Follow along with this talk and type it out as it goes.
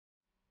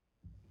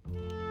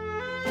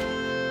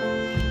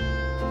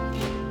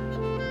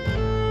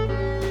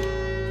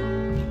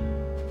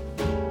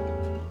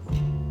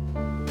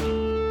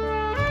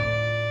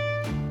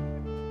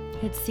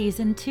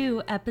Season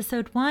 2,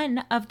 Episode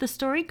 1 of the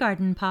Story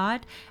Garden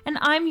Pod, and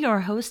I'm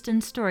your host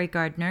and story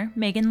gardener,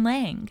 Megan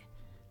Lang.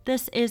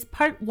 This is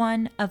part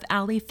 1 of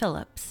Allie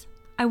Phillips.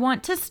 I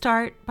want to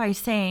start by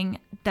saying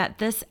that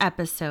this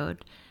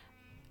episode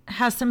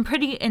has some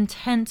pretty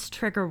intense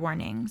trigger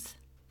warnings.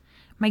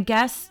 My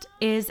guest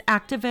is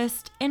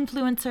activist,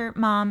 influencer,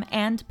 mom,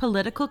 and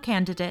political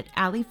candidate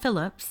Allie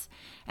Phillips,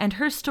 and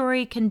her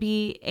story can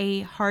be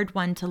a hard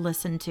one to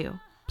listen to.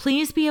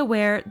 Please be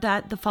aware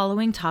that the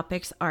following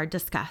topics are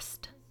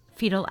discussed: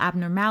 fetal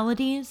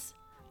abnormalities,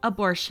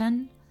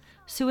 abortion,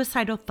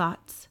 suicidal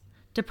thoughts,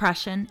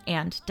 depression,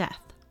 and death.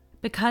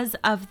 Because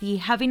of the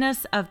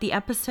heaviness of the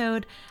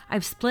episode,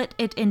 I've split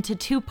it into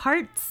 2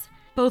 parts.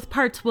 Both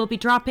parts will be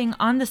dropping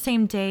on the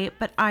same day,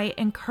 but I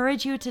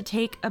encourage you to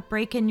take a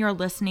break in your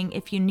listening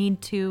if you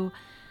need to.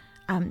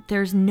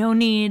 There's no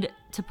need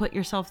to put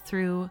yourself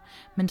through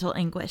mental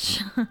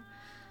anguish.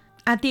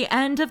 At the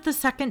end of the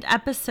second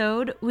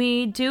episode,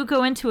 we do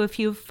go into a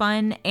few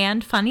fun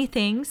and funny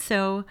things,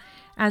 so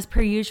as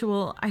per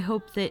usual, I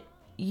hope that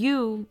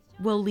you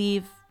will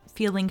leave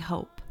feeling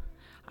hope.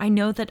 I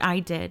know that I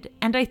did,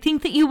 and I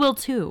think that you will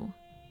too.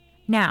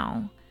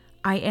 Now,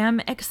 I am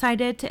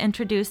excited to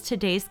introduce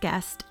today's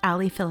guest,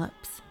 Allie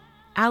Phillips.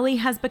 Allie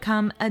has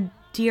become a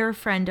dear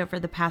friend over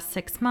the past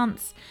 6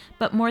 months,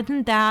 but more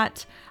than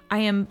that, I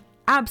am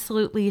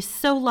absolutely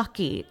so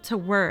lucky to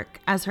work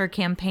as her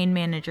campaign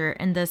manager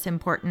in this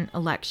important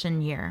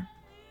election year.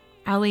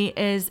 Allie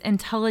is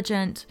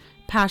intelligent,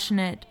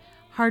 passionate,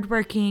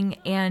 hardworking,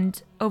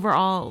 and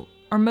overall,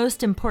 or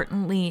most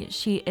importantly,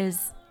 she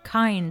is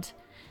kind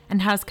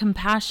and has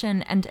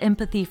compassion and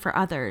empathy for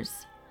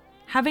others.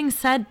 Having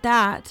said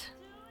that,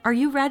 are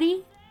you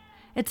ready?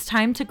 It's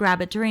time to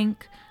grab a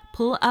drink,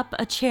 pull up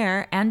a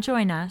chair, and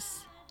join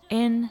us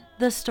in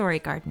the Story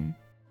Garden.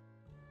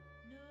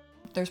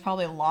 There's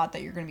probably a lot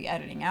that you're going to be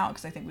editing out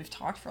because I think we've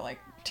talked for like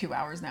 2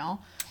 hours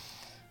now.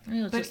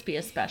 It'll just be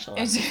a special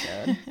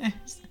episode.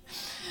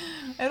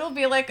 It'll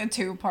be like a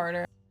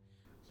 2-parter.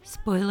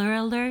 Spoiler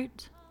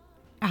alert,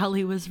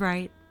 Allie was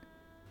right.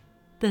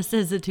 This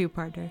is a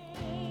 2-parter.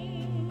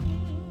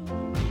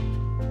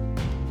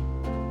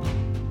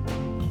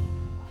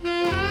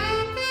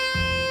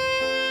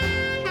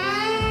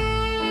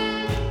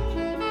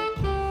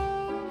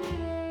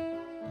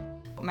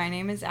 My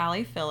name is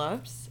Allie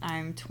Phillips.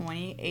 I'm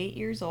 28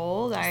 years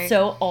old.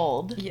 So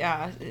old.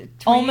 Yeah.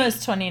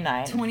 Almost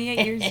 29.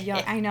 28 years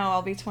young. I know.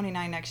 I'll be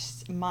 29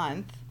 next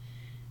month.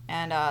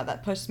 And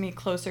that pushes me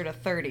closer to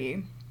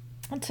 30.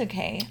 That's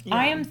okay. Yeah.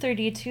 I am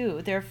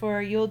 32.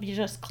 Therefore, you'll be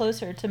just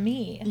closer to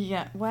me.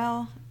 Yeah.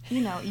 Well,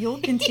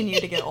 you'll continue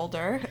to get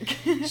older.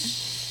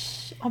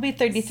 I'll be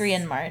 33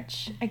 in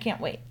March. I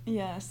can't wait.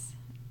 Yes.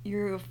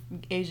 You're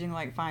aging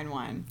like fine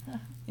wine.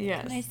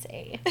 Yes. What can I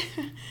say?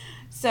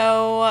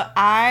 So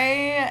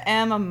I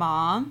am a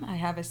mom. I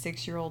have a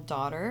 6-year-old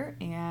daughter,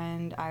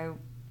 and I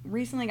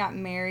recently got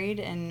married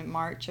in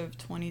March of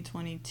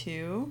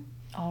 2022.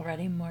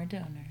 Already more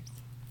donors.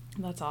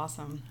 That's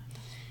awesome.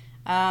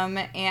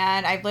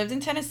 And I've lived in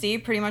Tennessee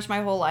pretty much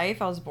my whole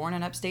life. I was born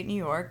in upstate New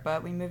York,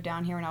 but we moved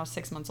down here when I was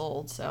 6 months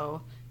old.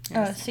 So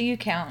so you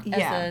count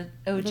as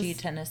a OG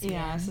Tennessean.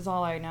 Yeah, this is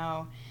all I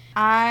know.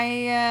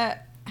 I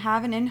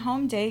have an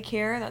in-home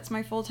daycare. That's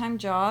my full-time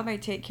job. I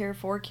take care of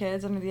 4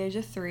 kids under the age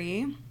of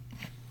 3.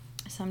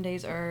 Some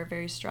days are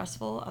very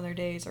stressful. Other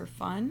days are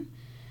fun.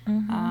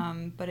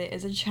 Mm-hmm. But it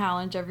is a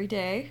challenge every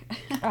day.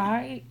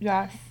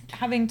 Yes.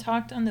 Having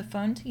talked on the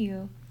phone to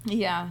you.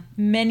 Yeah.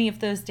 Many of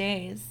those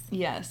days.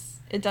 Yes.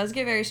 It does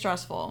get very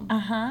stressful.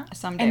 Uh-huh.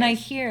 Some days. And I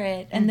hear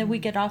it. And then we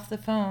get off the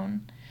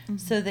phone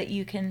so that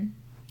you can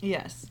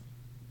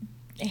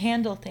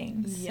handle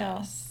things.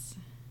 Yes. So.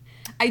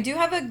 I do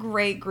have a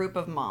great group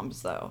of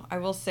moms, though. I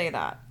will say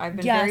that. I've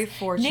been very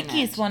fortunate.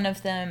 Nikki's one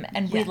of them,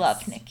 and we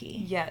love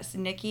Nikki. Yes.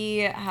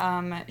 Nikki,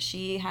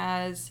 she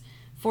has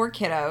 4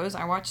 kiddos.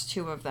 I watched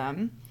 2 of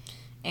them.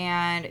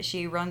 And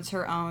she runs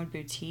her own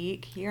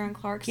boutique here in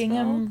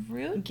Clarksville.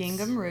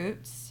 Gingham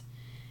Roots.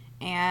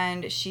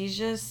 And she's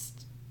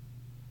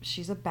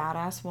a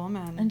badass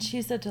woman. And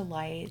she's a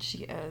delight.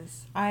 She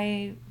is.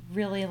 I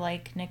really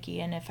like Nikki,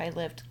 and if I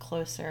lived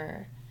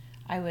closer,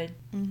 I would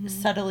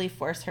subtly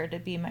force her to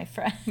be my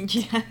friend.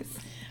 Yes.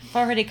 I've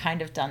already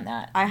kind of done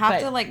that. I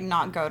have to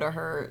not go to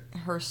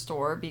her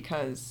store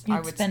because I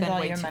would spend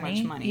way too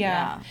much money.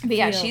 Yeah. But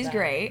yeah, she's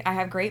great. I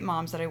have great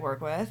moms that I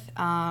work with.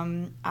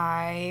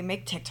 I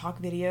make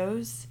TikTok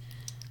videos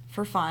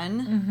for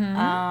fun.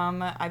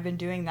 Mm-hmm. I've been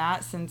doing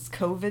that since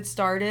COVID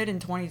started in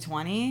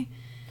 2020.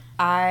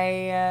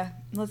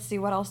 Let's see,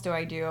 what else do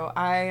I do?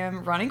 I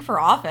am running for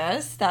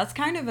office. That's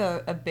kind of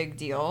a big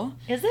deal.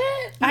 Is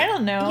it? I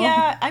don't know.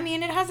 Yeah, I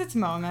mean, it has its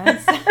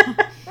moments.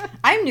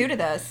 I'm new to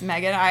this,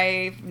 Megan.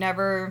 I've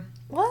never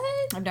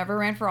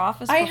ran for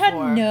office before. I had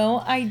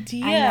no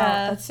idea. I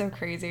know, that's so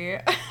crazy.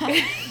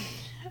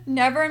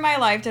 Never in my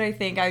life did I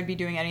think I would be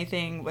doing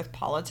anything with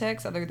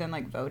politics other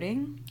than,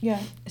 voting.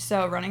 Yeah.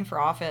 So running for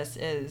office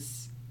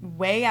is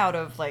way out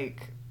of,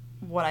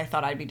 what I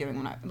thought I'd be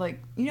doing when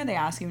they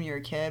ask you when you're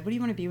a kid, what do you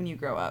want to be when you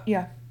grow up?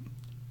 Yeah.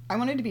 I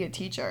wanted to be a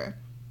teacher.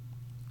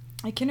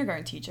 A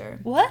kindergarten teacher.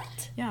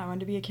 What? Yeah, I wanted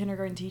to be a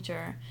kindergarten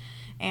teacher.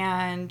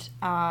 And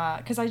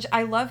because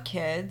I love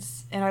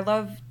kids, and I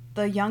love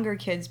the younger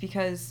kids,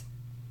 because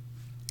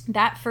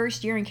that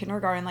first year in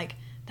kindergarten, like,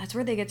 that's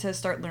where they get to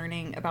start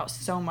learning about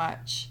so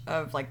much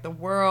of, like, the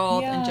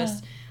world and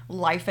just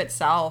life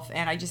itself.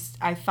 And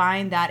I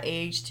find that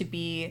age to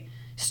be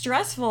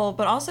stressful,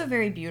 but also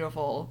very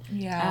beautiful.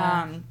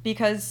 Yeah.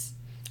 Because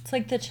it's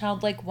like the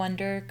childlike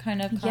wonder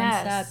kind of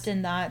concept,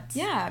 and that's...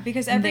 Yeah,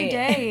 because every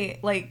day,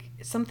 like,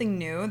 something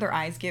new, their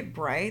eyes get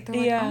bright. They're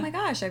like, oh my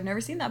gosh, I've never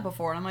seen that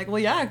before. And I'm like, well,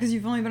 yeah, because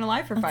you've only been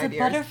alive for 5 years. It's a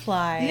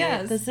butterfly.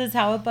 Yes. This is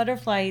how a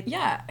butterfly...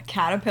 Yeah,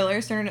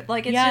 caterpillars turn...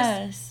 Like, it's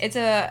just...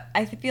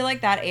 I feel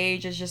like that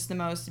age is just the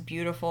most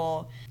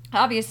beautiful...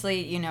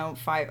 Obviously, you know,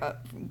 a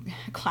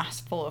class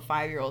full of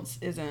 5-year-olds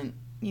isn't,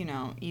 you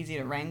know, easy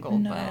to wrangle.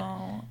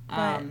 No,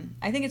 but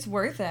I think it's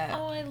worth it.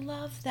 Oh, I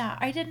love that.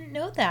 I didn't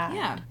know that.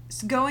 Yeah.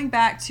 So going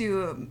back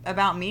to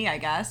about me, I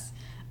guess...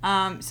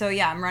 so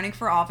yeah, I'm running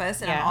for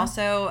office, and I'm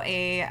also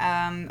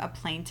a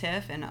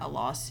plaintiff in a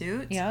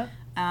lawsuit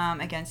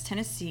against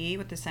Tennessee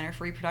with the Center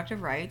for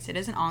Reproductive Rights. It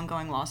is an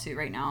ongoing lawsuit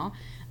right now.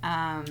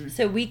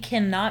 So we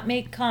cannot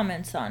make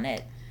comments on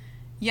it.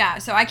 Yeah,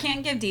 so I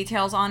can't give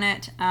details on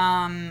it.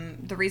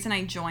 The reason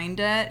I joined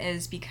it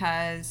is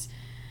because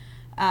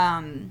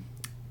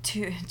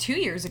 2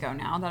 years ago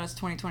now, that was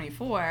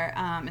 2024,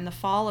 in the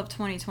fall of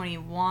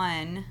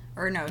 2021,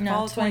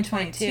 fall of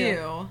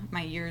 2022,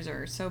 my years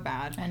are so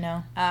bad. I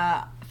know.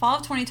 Fall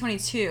of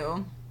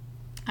 2022,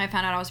 I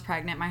found out I was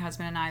pregnant. My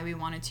husband and I, we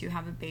wanted to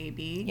have a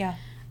baby. Yeah.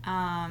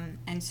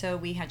 And so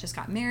we had just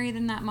got married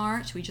in that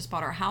March. We just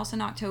bought our house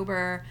in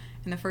October.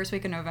 In the first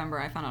week of November,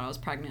 I found out I was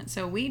pregnant.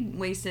 So we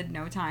wasted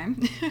no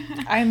time.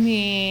 I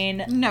mean,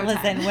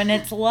 time. When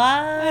it's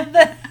love.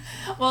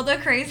 Well, the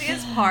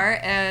craziest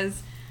part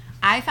is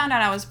I found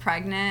out I was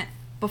pregnant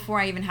before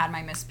I even had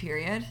my missed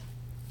period.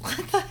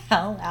 What the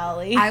hell,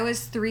 Allie? I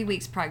was 3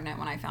 weeks pregnant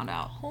when I found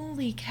out.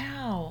 Holy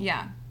cow.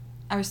 Yeah.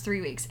 I was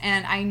 3 weeks.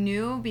 And I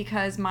knew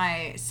because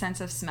my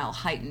sense of smell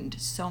heightened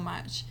so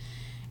much.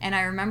 And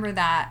I remember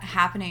that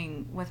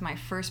happening with my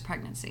first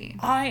pregnancy.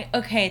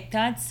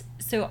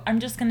 So I'm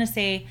just going to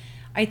say,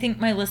 I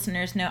think my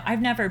listeners know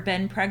I've never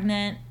been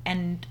pregnant,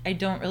 and I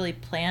don't really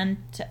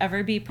plan to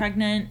ever be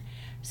pregnant.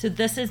 So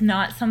this is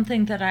not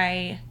something that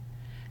I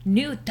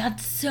knew.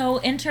 That's so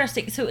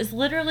interesting. So it was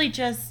literally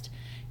just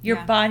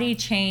your body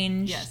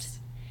changed. Yes.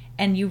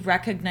 And you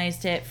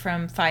recognized it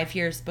from 5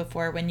 years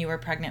before when you were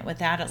pregnant with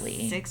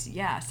Allie. 6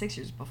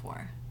 years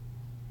before.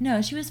 No,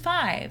 she was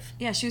 5.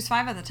 Yeah, she was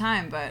 5 at the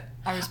time, but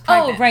I was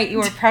pregnant. Oh, right, you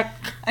were pregnant.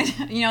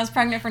 I was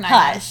pregnant for 9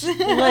 months. Hush,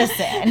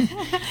 listen.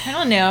 I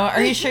don't know.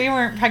 Are you sure you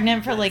weren't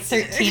pregnant for like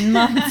 13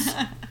 months?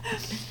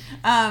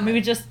 Maybe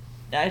just...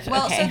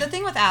 Well, so the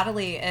thing with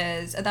Allie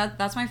is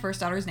that's my first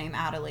daughter's name,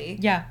 Allie.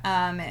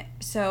 Yeah.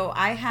 So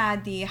I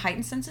had the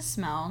heightened sense of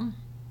smell.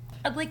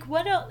 Like,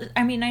 what else?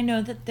 I mean, I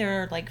know that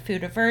there are like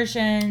food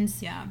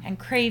aversions and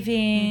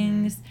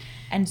cravings. Mm-hmm.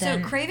 And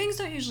then, so cravings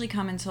don't usually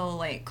come until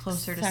like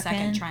closer to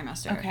second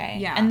trimester. Okay.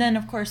 Yeah. And then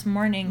of course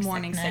morning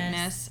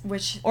sickness,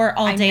 which or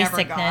all day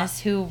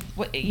sickness.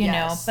 Got. You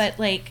know, but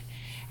like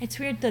it's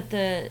weird that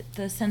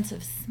the sense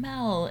of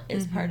smell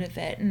is part of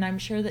it, and I'm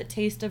sure that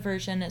taste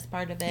aversion is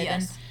part of it.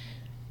 Yes.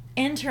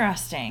 And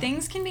interesting.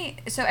 Things can be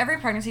every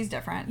pregnancy is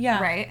different.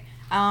 Yeah. Right.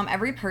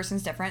 Every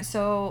person's different.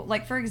 So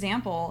like for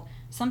example,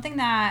 something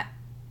that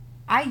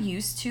I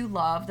used to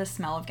love the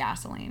smell of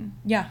gasoline.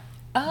 Yeah.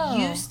 Oh.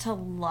 Used to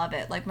love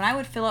it. Like when I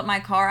would fill up my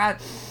car,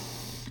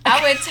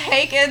 I would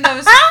take in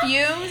those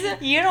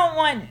fumes. You don't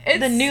want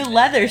the new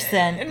leather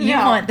scent.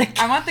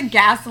 I want the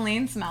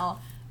gasoline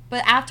smell.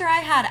 But after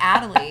I had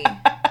Allie,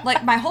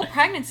 like my whole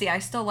pregnancy, I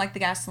still like the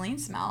gasoline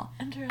smell.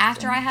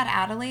 After I had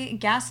Allie,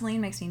 gasoline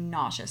makes me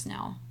nauseous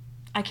now.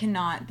 I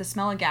cannot. The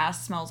smell of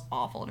gas smells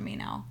awful to me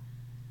now.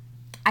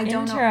 I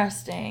don't know.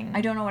 Interesting.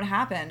 I don't know what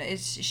happened.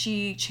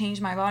 She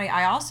changed my body.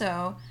 I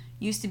also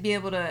used to be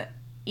able to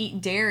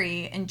eat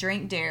dairy and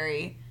drink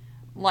dairy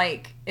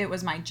like it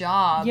was my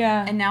job.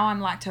 Yeah. And now I'm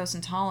lactose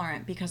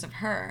intolerant because of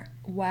her.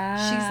 Wow.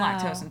 She's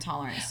lactose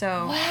intolerant.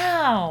 So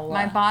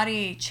my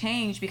body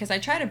changed because I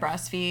tried to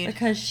breastfeed.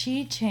 Because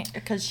she changed.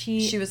 Because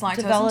she was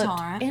lactose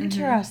intolerant.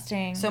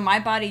 Interesting. Mm-hmm. So my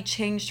body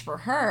changed for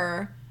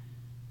her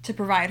to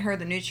provide her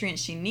the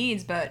nutrients she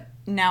needs, but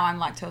now I'm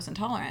lactose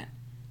intolerant.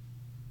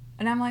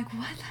 And I'm like,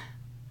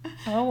 what?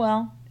 Oh,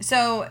 well.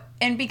 So,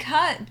 and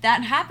because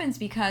that happens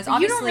because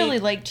obviously... You don't really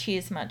like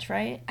cheese much,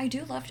 right? I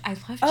love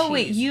cheese. Oh,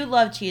 wait, you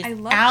love cheese. I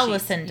love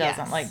Allison cheese.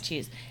 doesn't like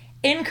cheese.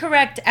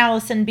 Incorrect,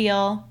 Allison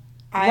Beale.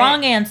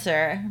 Wrong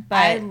answer. But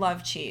I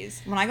love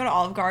cheese. When I go to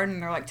Olive Garden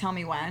and they're like, tell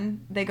me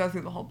when, they go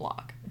through the whole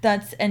block.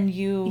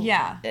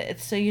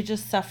 So you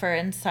just suffer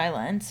in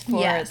silence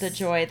for the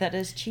joy that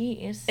is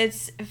cheese.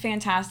 It's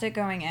fantastic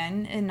going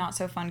in and not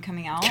so fun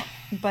coming out,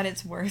 but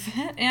it's worth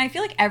it. And I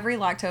feel like every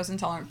lactose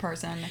intolerant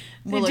person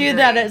will do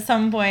that at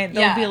some point.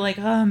 They'll be like,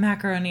 oh,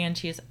 macaroni and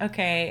cheese.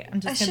 Okay, I'm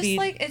just going to be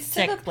sick later. It's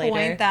to the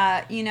point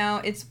that,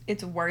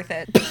 it's worth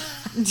it.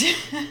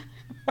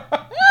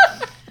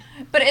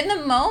 But in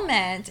the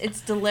moment,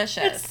 it's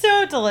delicious. It's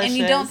so delicious. And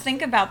you don't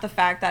think about the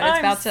fact that it's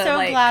about to,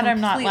 like, glad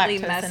completely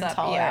mess up.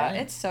 Yeah,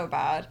 it's so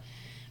bad.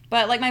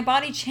 But, like, my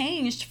body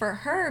changed for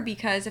her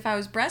because if I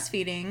was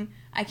breastfeeding,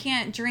 I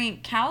can't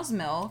drink cow's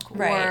milk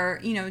or,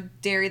 you know,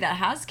 dairy that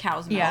has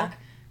cow's milk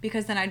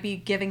because then I'd be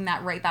giving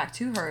that right back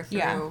to her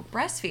through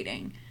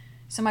breastfeeding.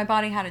 So my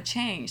body had to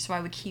change, so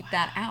I would keep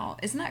that out.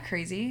 Isn't that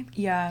crazy?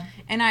 Yeah.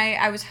 And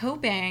I was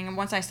hoping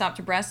once I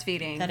stopped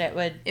breastfeeding that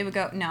it would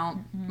go.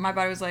 No, my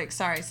body was like,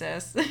 sorry,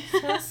 sis.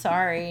 So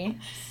sorry,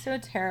 so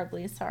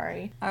terribly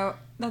sorry. Oh,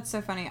 that's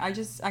so funny. I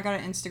got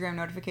an Instagram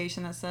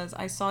notification that says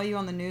I saw you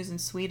on the news in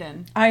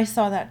Sweden. I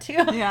saw that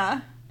too.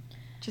 Yeah.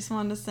 Just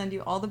wanted to send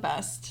you all the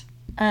best.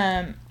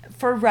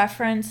 For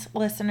reference,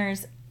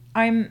 listeners,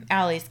 I'm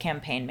Allie's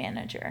campaign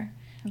manager.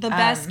 The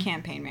best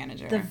campaign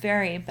manager. The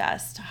very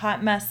best.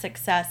 Hot mess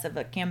success of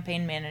a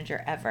campaign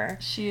manager ever.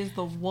 She is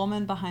the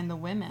woman behind the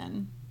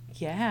women.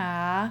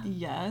 Yeah.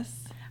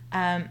 Yes.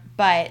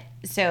 But,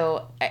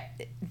 so,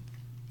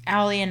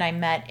 Allie and I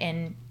met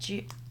in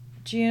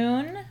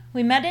June.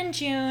 We met in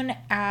June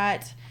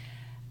at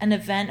an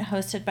event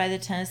hosted by the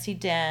Tennessee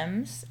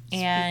Dems.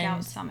 Speak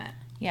Out Summit.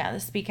 Yeah,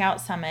 the Speak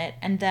Out Summit.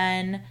 And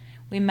then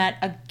we met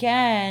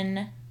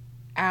again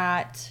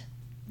at...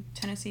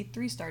 Tennessee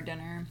 3-star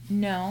dinner.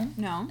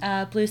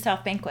 No. Blue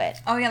South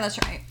Banquet. Oh, yeah, that's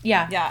right.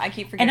 Yeah. Yeah, I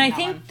keep forgetting And I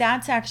think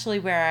that's actually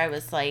where I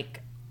was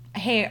like,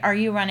 hey, are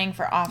you running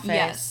for office?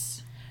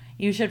 Yes.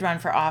 You should run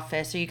for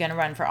office. Are you going to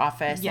run for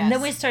office? Yes. And then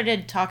we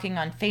started talking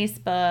on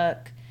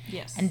Facebook.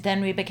 Yes. And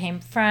then we became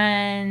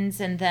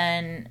friends. And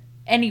then,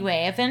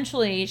 anyway,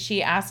 eventually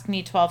she asked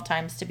me 12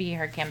 times to be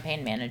her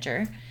campaign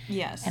manager.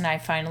 Yes. And I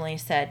finally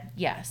said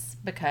yes,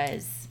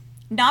 because...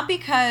 Not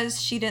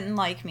because she didn't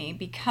like me,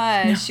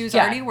 because she was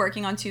already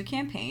working on 2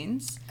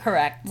 campaigns.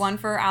 Correct. One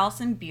for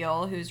Allison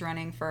Beal, who's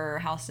running for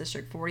House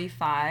District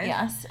 45.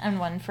 Yes, and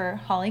one for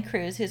Holly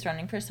Cruz, who's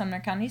running for Sumner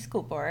County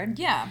School Board.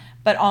 Yeah.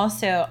 But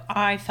also,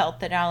 I felt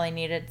that Allie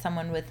needed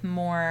someone with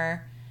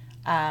more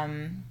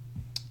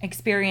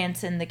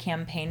experience in the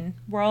campaign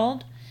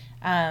world.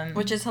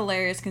 Which is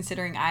hilarious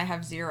considering I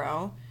have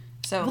 0.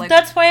 So, like,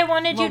 that's why I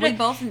wanted you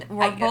to...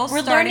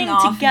 We're learning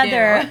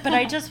together, but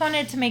I just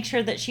wanted to make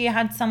sure that she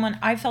had someone...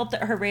 I felt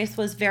that her race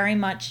was very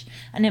much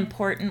an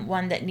important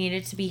one that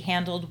needed to be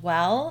handled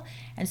well,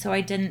 and so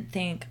I didn't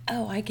think,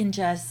 oh, I can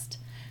just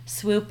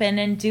swoop in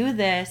and do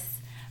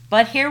this.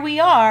 But here we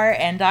are,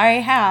 and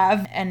I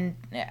have. And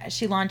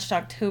she launched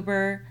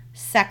October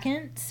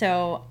 2nd,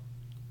 so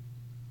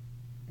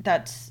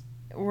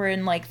we're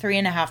in like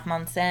 3.5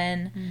 months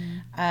in.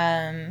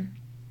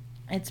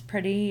 It's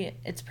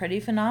pretty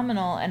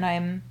phenomenal, and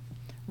I'm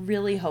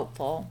really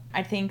hopeful.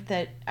 I think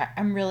that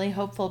I'm really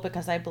hopeful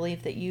because I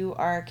believe that you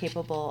are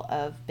capable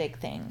of big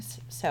things.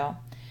 So,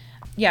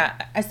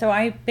 yeah. So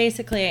I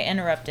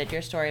interrupted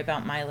your story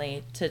about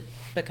Miley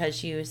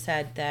because you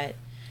said that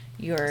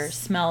your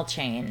smell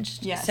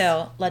changed. Yes.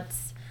 So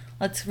let's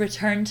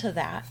return to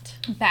that.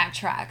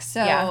 Backtrack.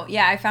 So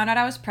yeah, I found out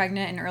I was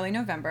pregnant in early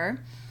November.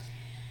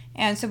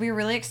 And so we were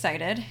really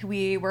excited.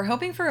 We were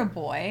hoping for a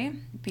boy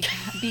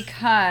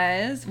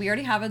because we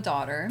already have a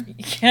daughter.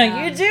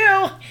 Yeah, you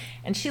do.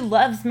 And she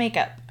loves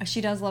makeup.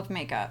 She does love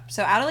makeup.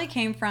 So Allie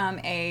came from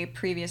a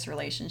previous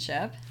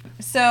relationship.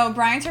 So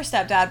Brian's her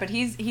stepdad, but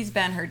he's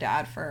been her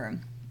dad for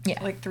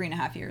like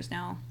 3.5 years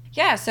now.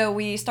 Yeah, so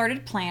we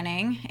started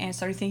planning and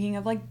started thinking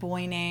of, like,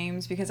 boy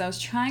names because I was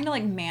trying to,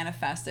 like,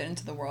 manifest it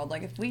into the world.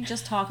 Like, if we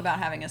just talk about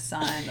having a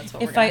son, that's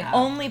what we're going to have. If I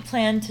only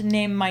plan to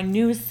name my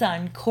new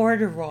son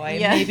Corduroy,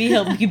 maybe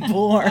he'll be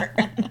born.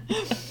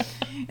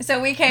 So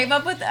we came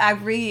up with I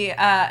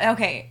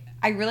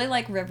really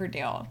like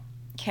Riverdale.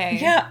 Okay.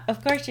 Yeah,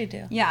 of course you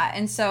do. Yeah,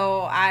 and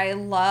so I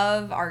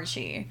love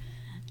Archie.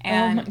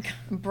 And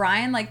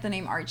Brian liked the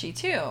name Archie,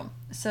 too.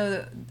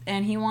 So,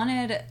 and he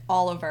wanted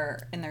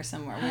Oliver in there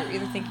somewhere. We were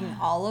either thinking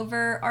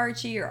Oliver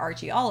Archie or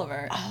Archie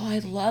Oliver. Oh, I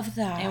love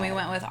that. And we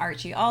went with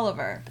Archie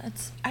Oliver.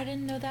 I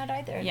didn't know that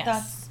either. Yes.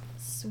 That's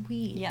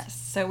sweet. Yes.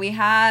 So we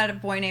had a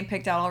boy name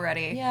picked out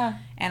already. Yeah.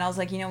 And I was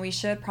like, we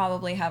should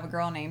probably have a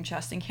girl name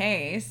just in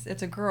case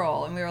it's a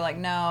girl. And we were like,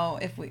 no,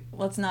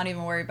 let's not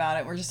even worry about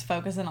it. We're just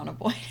focusing on a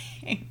boy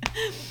name.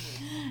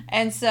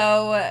 And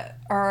so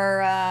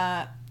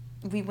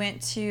we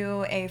went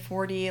to a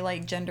 40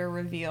 like gender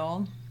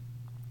reveal.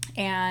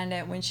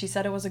 And when she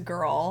said it was a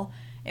girl,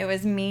 it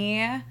was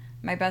me,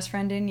 my best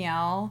friend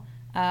Danielle,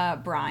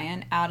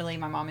 Brian, Allie,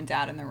 my mom and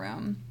dad in the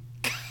room.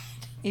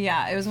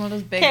 Yeah, it was one of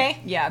those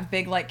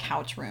big like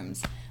couch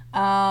rooms.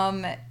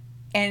 And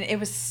it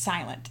was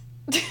silent.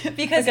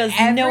 because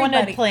no one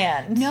had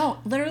planned. No,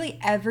 literally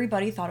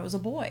everybody thought it was a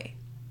boy.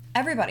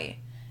 Everybody.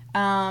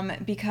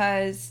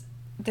 Because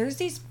there's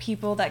these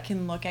people that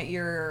can look at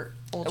your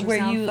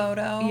ultrasound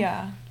photo.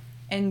 Yeah.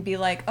 And be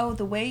like, oh,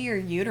 the way your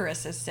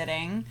uterus is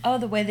sitting. Oh,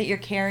 the way that you're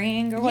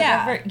carrying or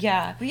whatever.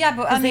 Yeah. Yeah,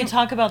 but they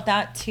talk about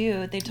that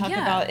too. They talk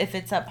about if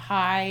it's up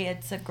high,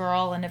 it's a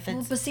girl, and if it's...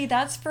 Well, but see,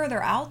 that's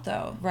further out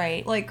though.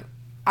 Right. Like,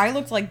 I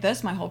looked like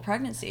this my whole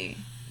pregnancy.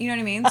 You know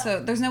what I mean?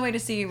 So there's no way to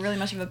see really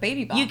much of a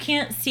baby bump. You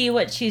can't see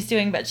what she's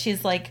doing, but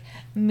she's like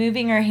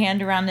moving her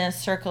hand around in a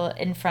circle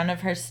in front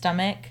of her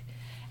stomach,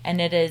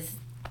 and it is,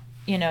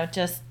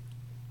 just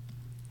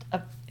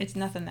it's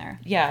nothing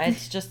there. Yeah,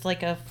 it's just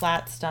like a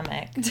flat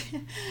stomach.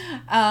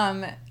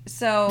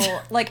 So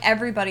like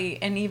everybody,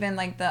 and even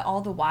like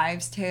all the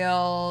wives'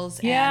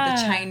 tales and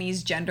the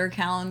Chinese gender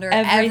calendar,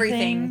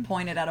 everything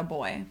pointed at a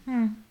boy.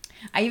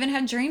 I even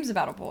had dreams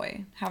about a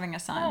boy having a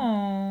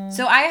son. Aww.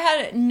 So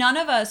none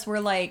of us were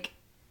like,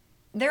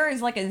 there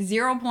is like a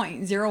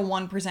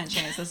 0.01%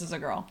 chance this is a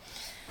girl.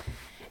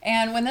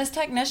 And when this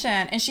technician,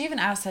 and she even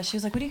asked us, she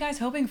was like, what are you guys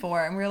hoping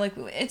for? And we were like,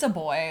 it's a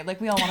boy. Like,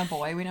 we all want a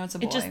boy. We know it's a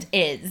boy. It just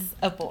is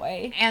a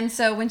boy. And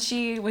so when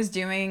she was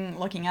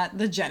looking at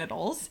the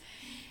genitals,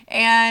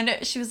 and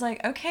she was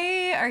like,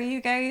 okay, are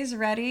you guys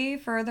ready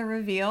for the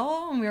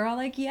reveal? And we were all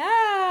like,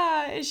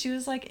 yeah. And she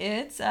was like,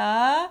 it's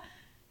a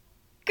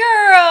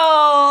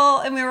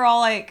girl. And we were all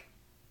like,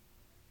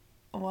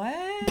 what?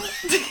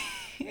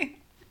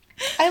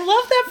 I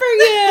love that for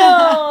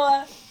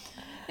you.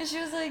 And she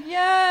was like,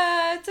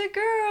 yeah, it's a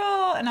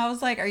girl. And I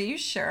was like, are you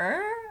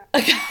sure?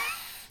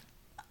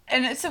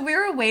 And so we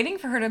were waiting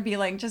for her to be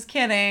like, just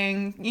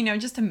kidding,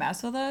 just to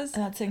mess with us.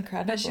 That's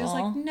incredible. But she was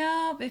like,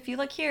 no, but if you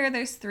look here,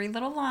 there's 3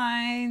 little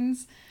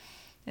lines.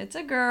 It's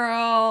a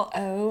girl.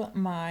 Oh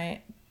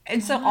my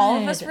And so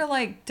all of us were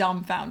like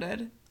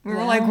dumbfounded. We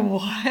were like,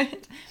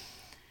 what?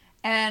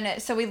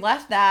 And so we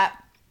left that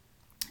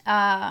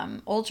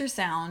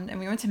ultrasound, and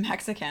we went to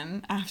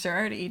Mexican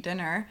after to eat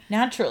dinner.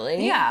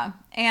 Naturally. Yeah.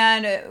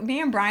 And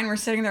me and Brian were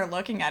sitting there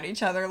looking at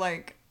each other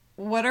like,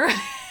 what are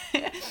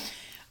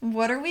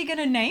we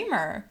gonna name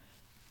her?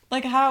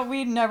 Like, how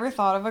we'd never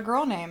thought of a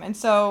girl name. And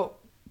so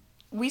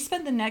we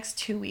spent the next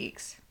 2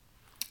 weeks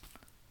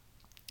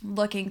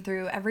looking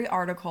through every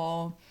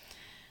article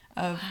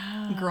of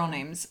girl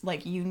names,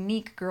 like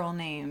unique girl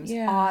names,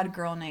 odd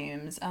girl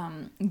names,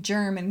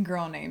 German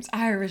girl names,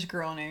 Irish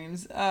girl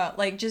names,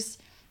 like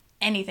just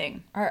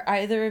anything. Are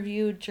either of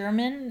you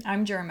German?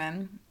 I'm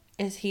German.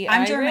 Is he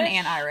I'm Irish? German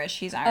and Irish.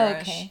 He's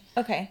Irish.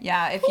 Okay.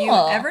 Yeah, if you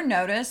ever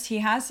noticed, he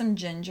has some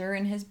ginger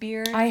in his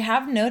beard. I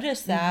have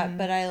noticed that,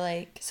 but I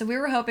like... So we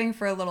were hoping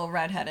for a little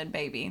redheaded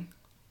baby.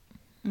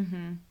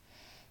 And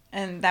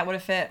that would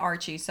have fit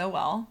Archie so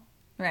well,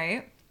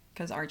 right?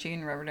 Because Archie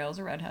in Riverdale is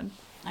a redhead.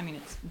 I mean,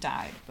 it's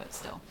dyed, but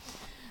still.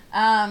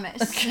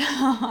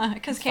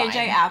 Because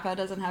KJ Appa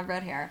doesn't have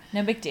red hair.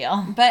 No big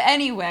deal. But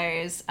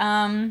anyways,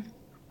 and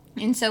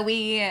so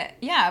we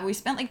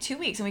spent like 2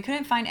 weeks and we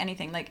couldn't find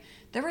anything. Like,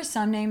 there were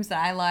some names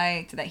that I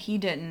liked that he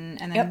didn't,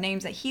 and then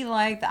names that he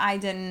liked that I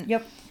didn't.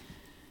 Yep.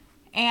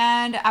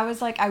 And I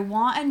was like, I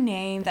want a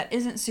name that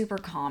isn't super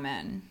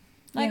common.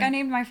 Like, I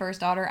named my first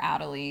daughter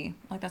Allie.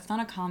 Like, that's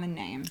not a common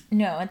name.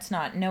 No, it's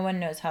not. No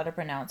one knows how to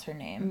pronounce her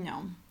name.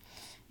 No.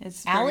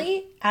 It's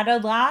Allie?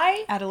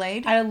 Adelaide?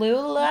 Adelaide?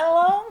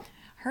 Adelula?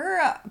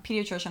 Her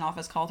pediatrician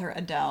office called her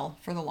Adele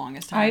for the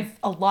longest time.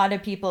 A lot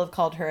of people have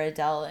called her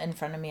Adele in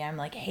front of me. I'm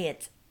like, hey,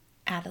 it's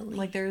Adelaide.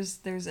 Like, there's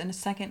a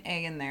second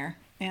A in there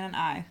and an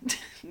I.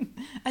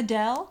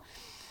 Adele?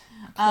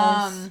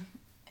 Close.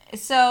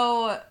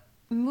 So,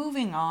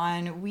 moving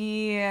on,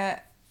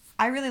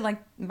 I really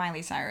like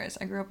Miley Cyrus.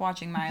 I grew up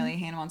watching Miley,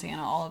 Hannah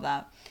Montana, all of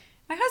that.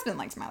 My husband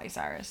likes Miley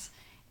Cyrus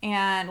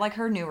and like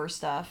her newer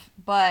stuff,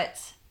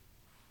 but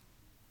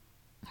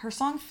her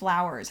song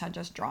Flowers had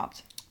just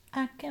dropped.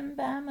 I can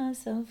buy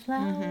myself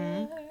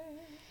flowers.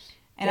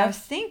 And I was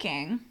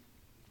thinking,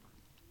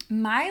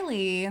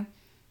 Miley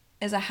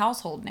is a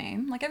household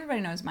name. Like,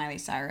 everybody knows Miley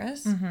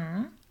Cyrus.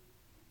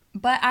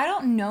 But I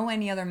don't know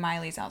any other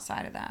Mileys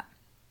outside of that.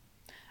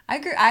 I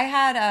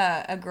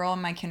had a girl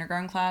in my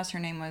kindergarten class. Her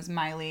name was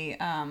Miley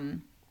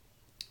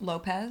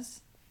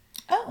Lopez.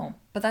 Oh.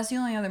 But that's the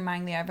only other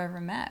Miley I've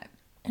ever met.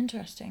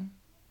 Interesting.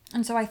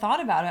 And so I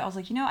thought about it. I was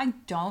like, I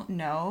don't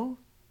know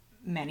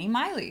many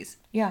Mileys.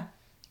 Yeah.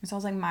 And so I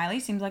was like, Miley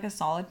seems like a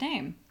solid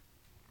name.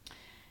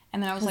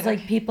 And then I was like,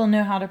 okay. People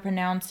know how to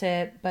pronounce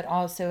it, but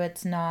also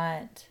it's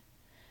not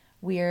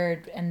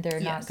weird and they're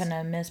not going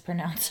to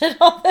mispronounce it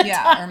all the time.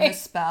 Yeah, or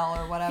misspell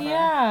or whatever.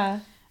 Yeah.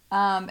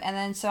 And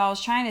then so I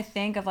was trying to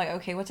think of like,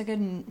 okay, what's a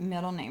good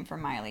middle name for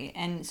Miley?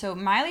 And so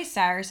Miley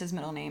Cyrus's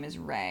middle name is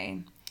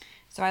Ray.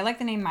 So I like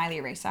the name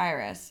Miley Ray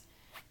Cyrus.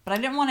 But I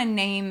didn't want to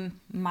name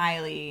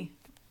Miley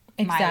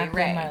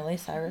exactly Ray. Miley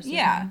Cyrus.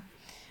 Yeah.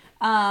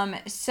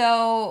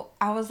 So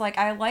I was like,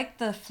 I like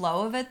the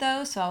flow of it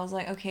though. So I was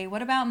like, okay,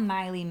 what about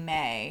Miley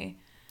May?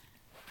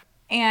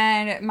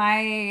 And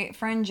my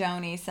friend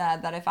Joni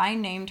said that if I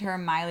named her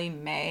Miley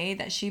May,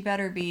 that she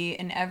better be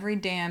in every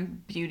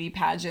damn beauty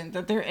pageant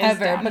that there is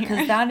ever, down because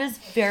here. That is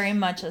very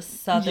much a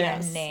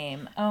Southern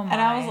name. Oh my. And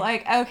I was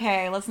like,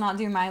 okay, let's not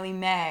do Miley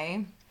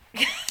May.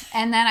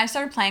 And then I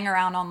started playing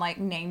around on like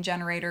name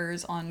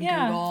generators on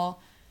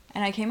Google,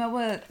 and I came up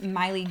with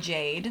Miley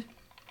Jade.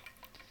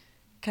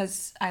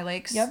 Because I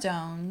like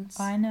stones.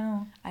 I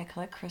know. I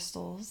collect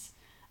crystals.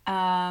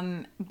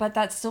 But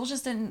that still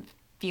just didn't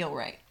feel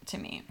right to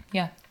me.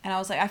 Yeah. And I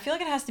was like, I feel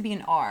like it has to be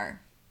an R.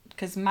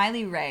 Because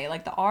Miley Ray,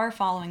 like the R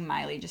following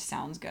Miley just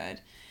sounds good.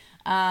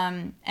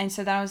 And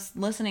so then I was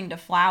listening to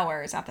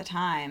flowers at the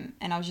time,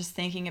 and I was just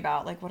thinking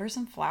about, like, what are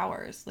some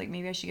flowers? Like,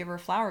 maybe I should give her a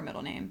flower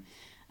middle name.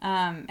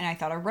 And I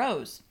thought of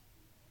Rose.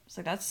 It's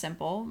like, that's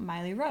simple,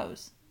 Miley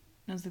Rose.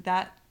 And I was like,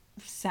 that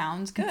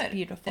sounds good. It's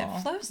beautiful.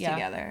 It flows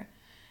together.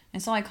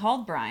 And so I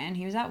called Brian.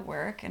 He was at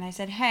work, and I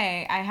said,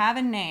 hey, I have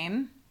a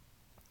name.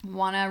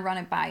 Want to run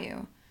it by you?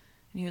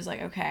 And he was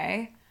like,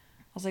 okay.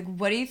 I was like,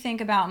 what do you think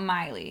about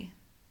Miley?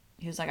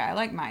 He was like, I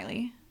like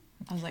Miley.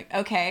 I was like,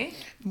 okay.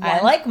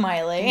 I like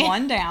Miley.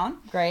 One down.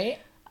 Great.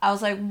 I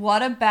was like,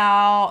 what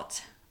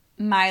about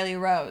Miley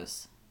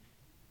Rose?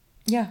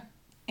 Yeah.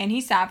 And he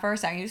sat for a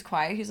second. He was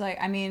quiet. He's like,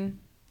 I mean,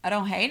 I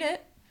don't hate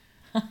it.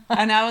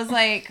 And I was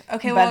like,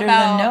 okay, what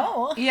about... Better than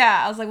no.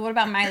 Yeah. I was like, what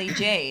about Miley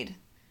Jade?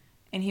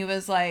 And he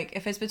was like,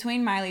 if it's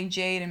between Miley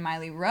Jade and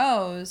Miley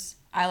Rose,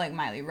 I like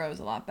Miley Rose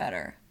a lot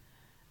better.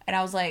 And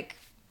I was like,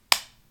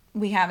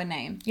 we have a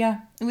name.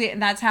 Yeah.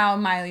 That's how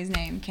Miley's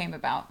name came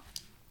about.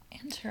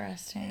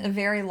 Interesting. A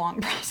very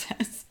long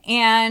process.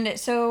 And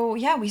so,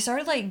 yeah, we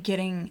started, like,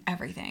 getting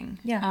everything.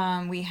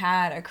 Yeah. We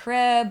had a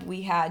crib.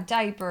 We had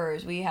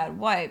diapers. We had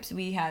wipes.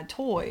 We had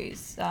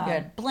toys.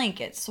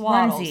 Blankets,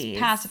 swaddles, onesies,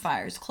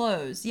 pacifiers,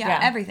 clothes. Yeah,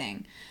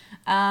 everything.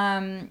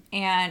 And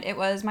it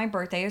was my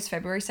birthday. It was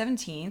February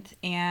 17th.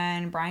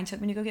 And Brian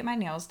took me to go get my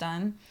nails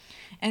done.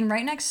 And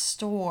right next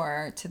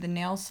door to the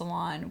nail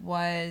salon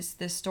was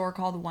this store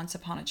called Once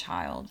Upon a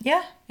Child.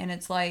 Yeah. And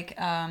it's like...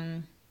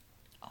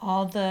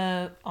 all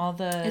the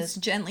it's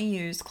gently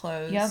used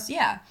clothes. Yep.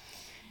 Yeah.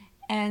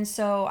 And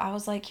so I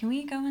was like, can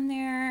we go in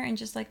there and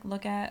just, like,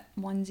 look at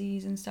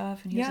onesies and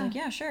stuff? And he was like,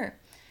 yeah, sure.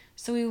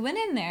 So we went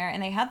in there,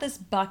 and they had this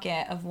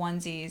bucket of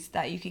onesies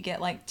that you could get,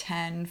 like,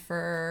 10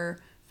 for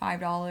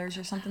 $5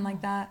 or something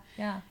like that.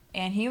 Yeah.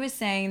 And he was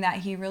saying that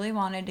he really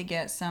wanted to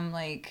get some,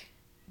 like,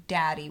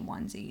 daddy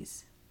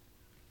onesies.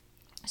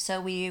 So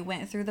we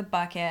went through the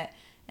bucket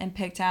and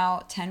picked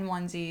out 10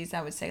 onesies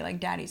that would say, like,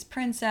 Daddy's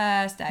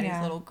Princess, Daddy's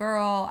Little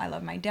Girl, I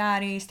Love My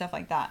Daddy, stuff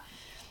like that.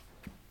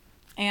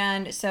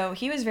 And so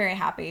he was very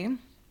happy.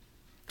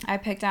 I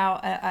picked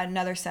out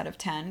another set of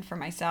 10 for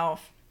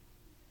myself,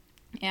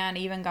 and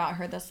even got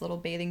her this little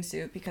bathing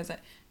suit because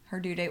her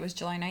due date was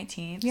July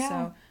 19th. Yeah.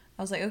 So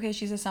I was like, okay,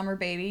 she's a summer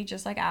baby,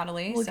 just like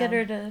Allie. We'll get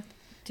her to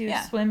do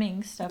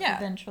swimming stuff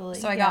eventually.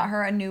 So I got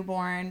her a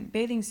newborn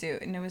bathing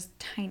suit, and it was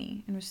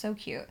tiny, and it was so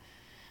cute.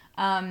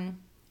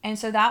 And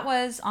so that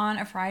was on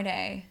a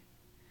Friday.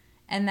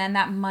 And then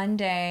that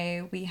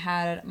Monday, we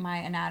had my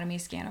anatomy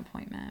scan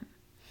appointment.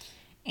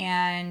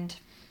 And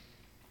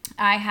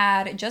I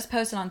had just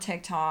posted on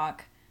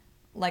TikTok,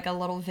 like, a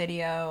little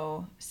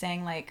video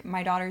saying, like,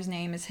 my daughter's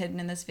name is hidden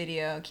in this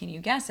video. Can you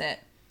guess it?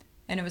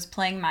 And it was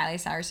playing Miley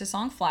Cyrus's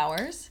song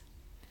Flowers.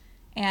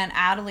 And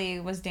Allie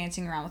was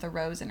dancing around with a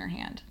rose in her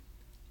hand.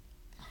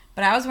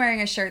 But I was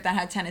wearing a shirt that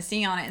had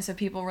Tennessee on it. And so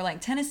people were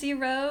like, Tennessee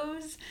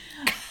Rose?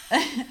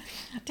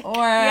 Or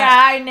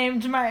I'm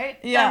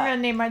gonna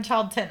name my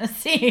child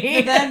Tennessee.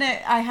 But then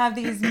I have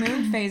these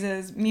moon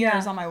phases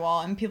mirrors on my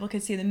wall, and people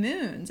could see the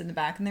moons in the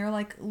back, and they were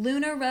like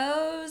Luna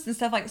Rose and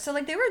stuff like. So,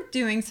 like, they were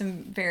doing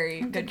some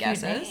very good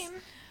guesses.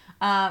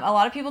 A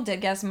lot of people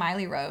did guess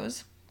Miley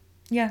Rose.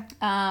 Yeah.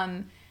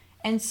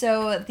 And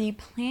so the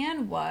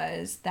plan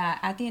was that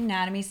at the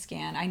anatomy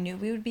scan, I knew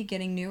we would be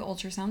getting new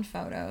ultrasound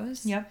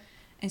photos. Yep.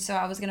 And so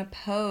I was gonna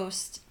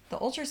post the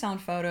ultrasound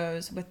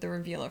photos with the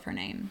reveal of her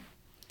name.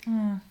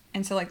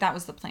 And so, like, that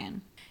was the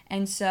plan.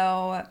 And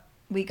so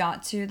we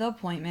got to the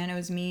appointment. It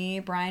was me,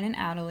 Brian, and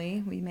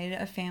Allie. We made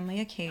it a family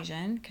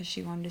occasion because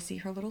she wanted to see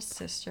her little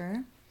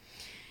sister.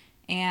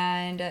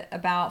 And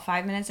about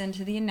 5 minutes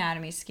into the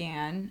anatomy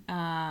scan,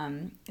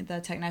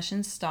 the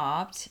technician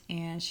stopped,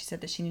 and she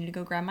said that she needed to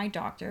go grab my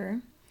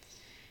doctor,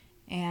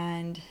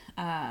 and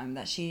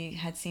that she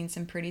had seen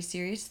some pretty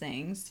serious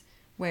things,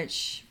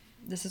 which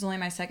this is only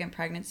my second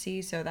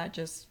pregnancy, so that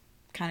just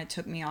kind of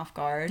took me off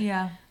guard.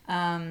 Yeah.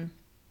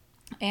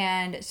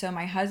 And so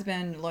my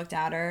husband looked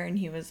at her, and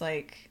he was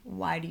like,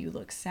 why do you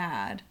look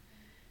sad?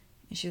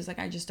 And she was like,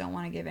 I just don't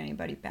want to give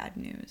anybody bad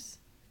news.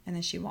 And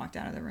then she walked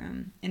out of the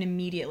room. And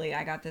immediately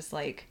I got this,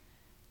 like,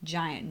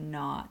 giant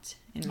knot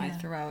in my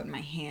throat, and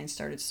my hands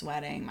started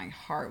sweating. My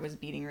heart was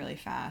beating really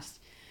fast.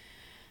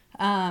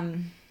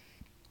 And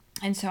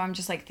so I'm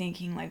just, like,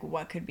 thinking, like,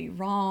 what could be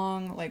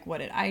wrong? Like, what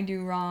did I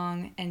do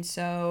wrong? And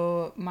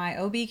so my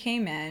OB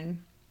came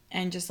in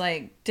and just,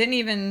 like, didn't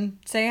even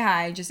say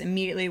hi, just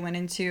immediately went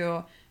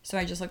into, so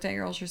I just looked at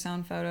your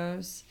ultrasound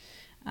photos.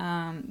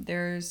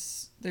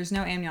 There's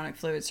no amniotic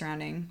fluid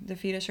surrounding the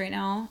fetus right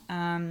now.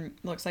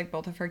 Looks like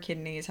both of her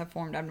kidneys have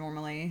formed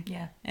abnormally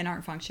and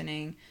aren't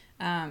functioning.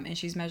 And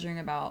she's measuring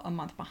about a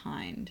month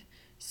behind.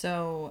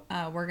 So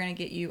we're going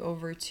to get you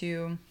over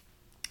to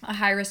a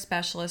high-risk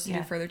specialist to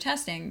do further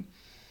testing.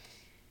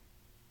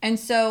 And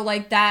so,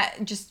 like,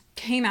 that just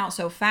came out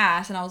so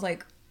fast, and I was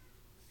like,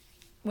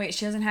 wait,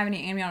 she doesn't have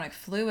any amniotic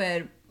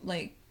fluid,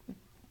 like,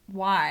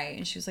 why?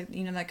 And she was like,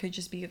 you know, that could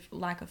just be a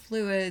lack of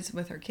fluids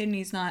with her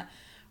kidneys not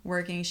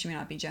working. She may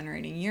not be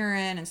generating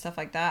urine and stuff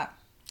like that.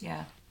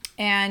 Yeah.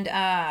 And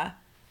I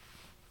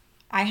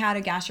I had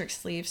a gastric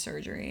sleeve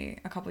surgery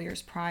a couple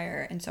years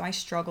prior, and so I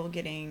struggled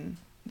getting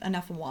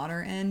enough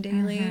water in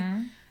daily.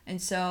 Mm-hmm.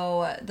 And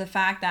so the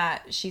fact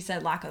that she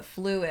said lack of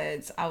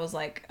fluids, I was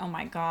like, oh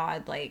my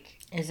God, like...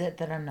 Is it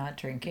that I'm not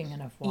drinking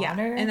enough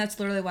water? Yeah, and that's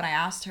literally what I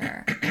asked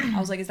her. I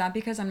was like, is that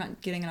because I'm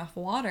not getting enough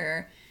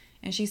water?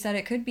 And she said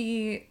it could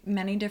be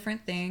many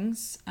different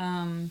things,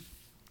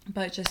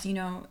 but just, you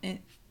know,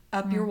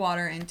 up your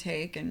water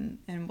intake, and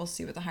we'll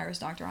see what the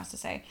high-risk doctor has to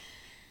say.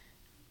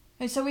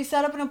 And so we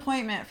set up an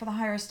appointment for the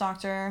high-risk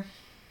doctor.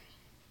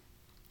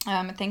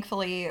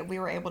 Thankfully, we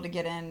were able to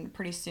get in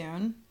pretty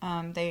soon.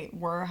 They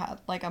had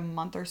like a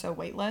month or so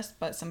wait list,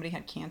 but somebody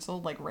had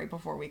canceled like right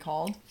before we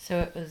called. So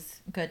it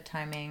was good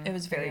timing. It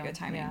was very good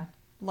timing. Yeah.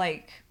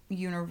 Like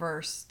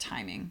universe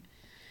timing.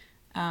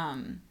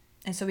 And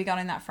so we got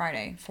in that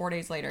Friday, 4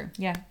 days later.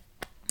 Yeah.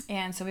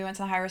 And so we went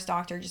to the high-risk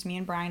doctor, just me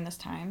and Brian this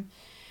time,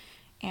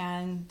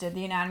 and did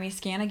the anatomy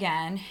scan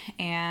again.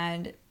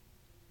 And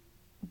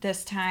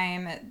this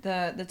time,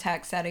 the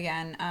tech said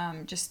again,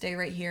 just stay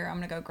right here. I'm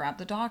going to go grab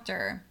the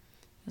doctor.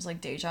 It was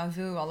like deja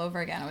vu all over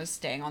again. I was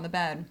staying on the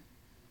bed.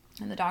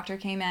 And the doctor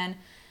came in,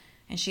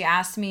 and she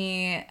asked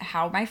me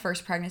how my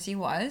first pregnancy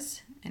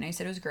was. And I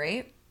said it was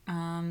great.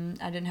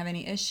 I didn't have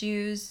any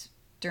issues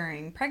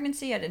during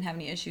pregnancy. I didn't have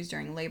any issues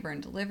during labor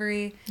and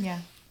delivery. Yeah.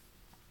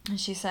 And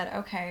she said,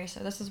 okay, so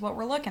this is what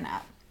we're looking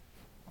at.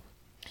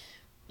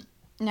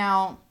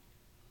 Now,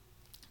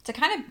 to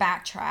kind of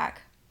backtrack,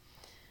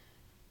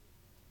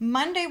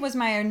 Monday was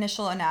my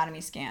initial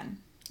anatomy scan.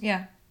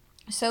 Yeah.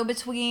 So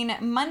between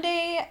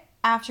Monday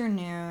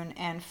afternoon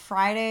and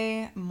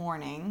Friday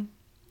morning,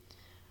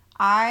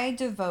 I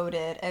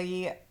devoted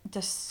a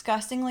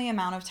disgustingly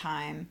amount of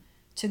time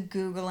to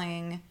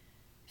Googling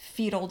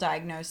fetal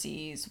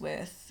diagnoses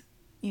with,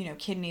 you know,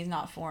 kidneys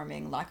not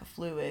forming, lack of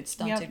fluid,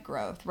 stunted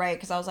growth, right?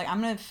 Because I was like,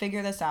 I'm going to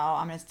figure this out.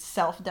 I'm going to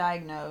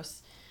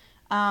self-diagnose.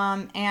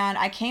 And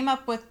I came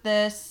up with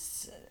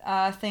this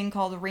thing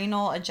called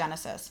renal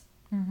agenesis.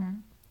 Mm-hmm.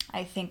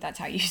 I think that's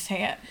how you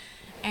say it.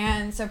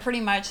 And so pretty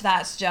much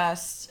that's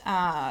just,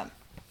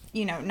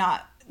 you know,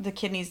 not the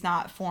kidneys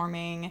not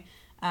forming,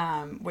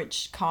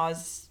 which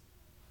cause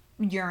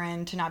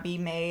urine to not be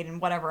made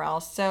and whatever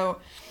else. So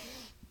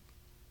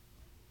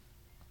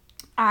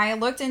I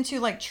looked into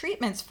like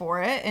treatments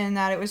for it, and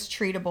that it was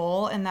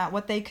treatable, and that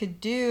what they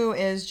could do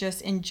is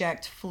just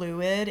inject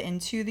fluid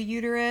into the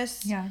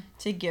uterus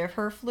to give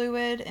her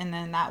fluid. And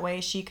then that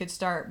way she could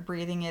start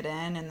breathing it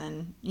in, and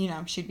then, you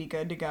know, she'd be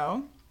good to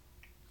go.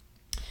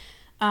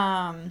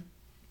 And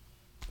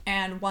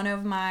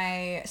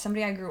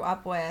somebody I grew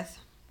up with,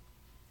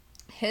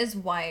 his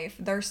wife,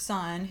 their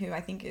son, who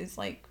I think is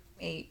like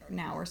 8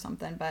 now or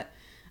something, but,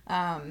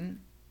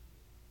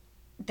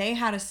 they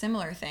had a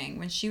similar thing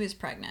when she was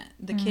pregnant.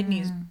 The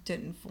kidneys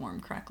didn't form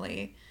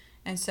correctly.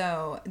 And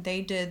so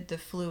they did the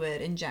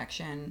fluid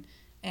injection.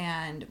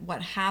 And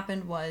what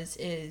happened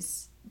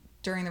is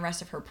during the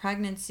rest of her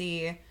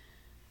pregnancy,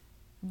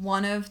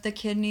 one of the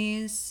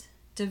kidneys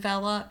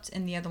developed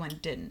and the other one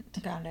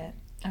didn't. Got it.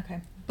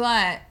 Okay.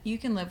 But you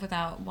can live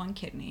without one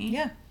kidney.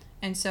 Yeah.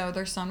 And so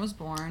their son was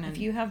born. If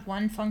you have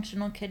one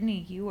functional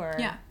kidney, you are...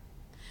 Yeah.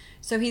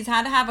 So he's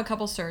had to have a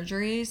couple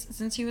surgeries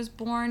since he was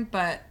born,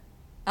 but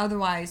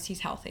otherwise he's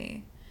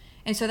healthy.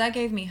 And so that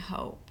gave me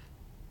hope,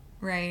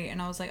 right?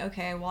 And I was like,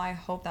 okay, well, I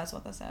hope that's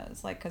what this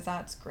is. Like, because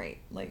that's great.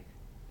 Like,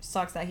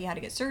 sucks that he had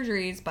to get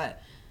surgeries, but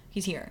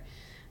he's here.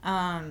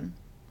 And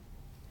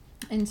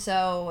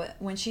so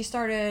when she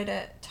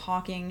started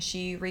talking,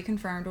 she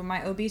reconfirmed what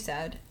my OB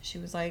said. She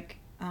was like,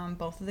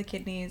 both of the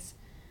kidneys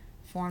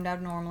formed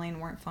abnormally and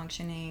weren't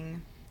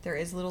functioning. There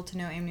is little to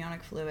no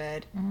amniotic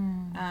fluid.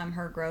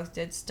 Her growth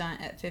did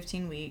stop at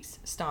 15 weeks,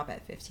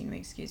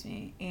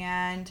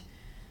 And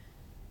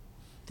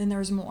then there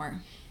was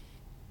more.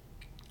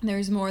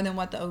 There's more than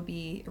what the OB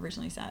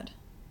originally said.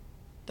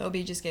 The OB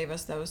just gave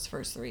us those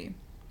first 3.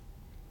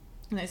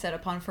 And they said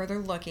upon further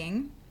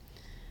looking,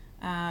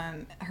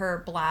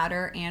 her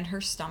bladder and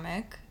her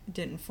stomach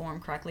didn't form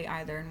correctly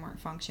either and weren't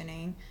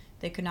functioning.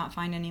 They could not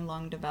find any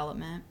lung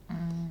development.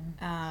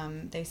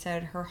 They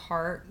said her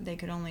heart, they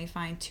could only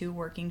find 2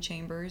 working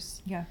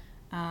chambers. Yeah.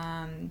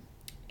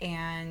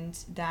 And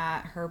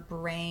that her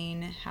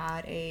brain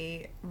had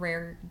a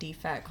rare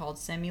defect called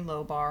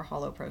semi-lobar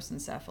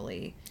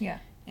holoprosencephaly. Yeah.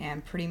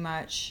 And pretty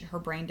much her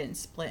brain didn't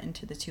split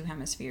into the 2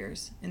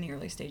 hemispheres in the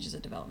early stages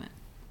of development.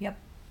 Yep.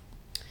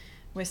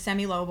 With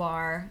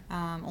semi-lobar,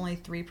 only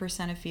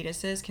 3% of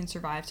fetuses can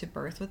survive to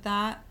birth with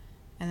that,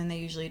 and then they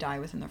usually die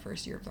within the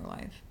first year of their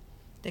life.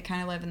 They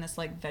kind of live in this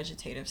like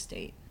vegetative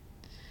state.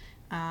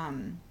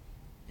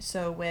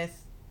 So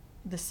with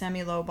the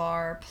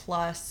semi-lobar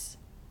plus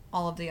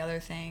all of the other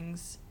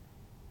things,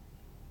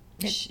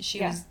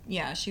 she was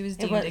deemed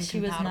incompatible. She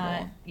was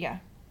not,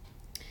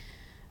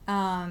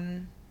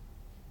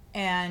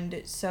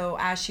 and so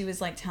as she was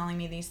like telling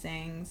me these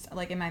things,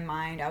 like in my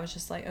mind, I was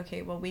just like,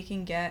 okay, well, we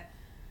can get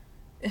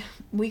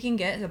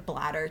a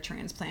bladder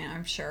transplant.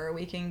 I'm sure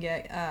we can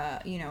get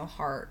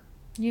heart.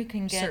 You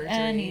can get surgery.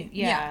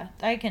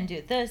 I can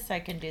do this, I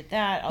can do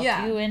that.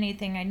 I'll do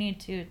anything I need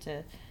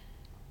to.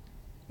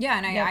 Yeah,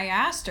 and I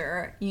asked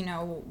her, you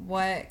know,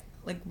 what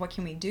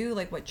can we do?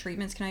 Like, what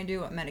treatments can I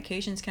do? What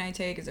medications can I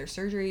take? Is there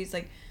surgeries?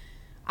 Like,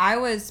 I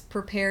was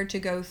prepared to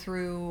go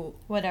through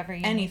whatever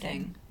you anything.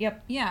 Needed.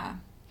 Yep. Yeah.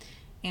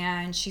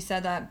 And she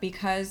said that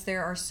because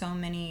there are so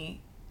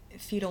many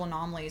fetal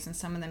anomalies and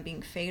some of them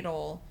being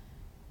fatal,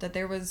 that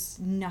there was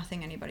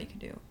nothing anybody could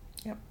do.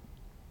 Yep.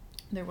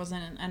 There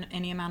wasn't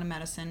any amount of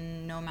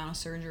medicine, no amount of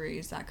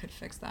surgeries that could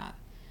fix that.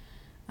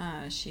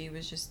 She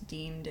was just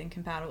deemed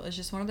incompatible. It's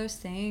just one of those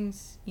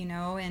things, you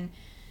know, and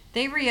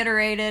they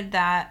reiterated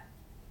that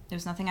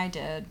there's nothing I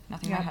did,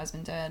 nothing my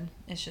husband did.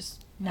 It's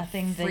just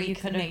nothing that you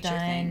could have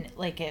done.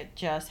 Like, it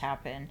just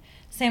happened.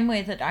 Same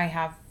way that I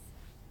have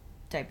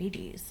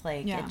diabetes.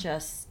 Like, it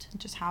just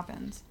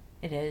happens.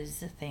 It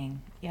is a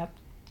thing. Yep.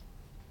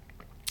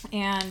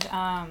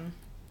 And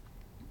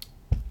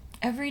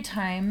every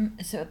time,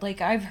 so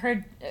like I've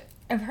heard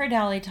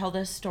Allie tell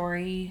this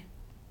story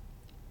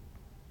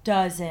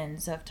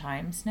dozens of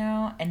times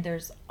now, and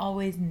there's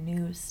always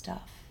new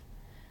stuff.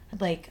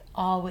 Like,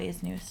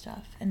 always new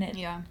stuff. And it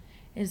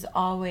is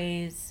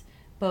always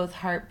both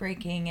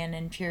heartbreaking and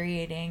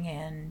infuriating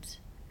and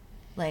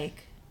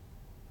like...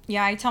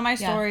 Yeah, I tell my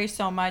story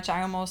so much,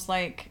 I almost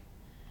like...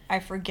 I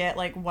forget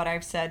like what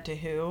I've said to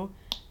who.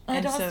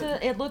 And also,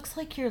 it looks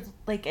like you're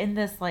like in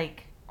this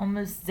like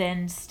almost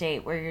zen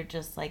state where you're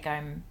just like,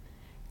 I'm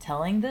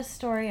telling this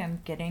story,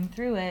 I'm getting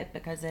through it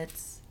because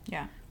it's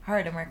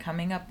hard, and we're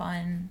coming up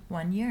on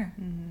 1 year.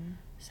 Mm-hmm.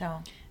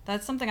 So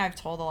that's something I've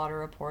told a lot of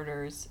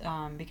reporters,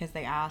 because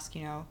they ask,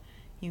 you know,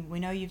 we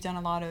know you've done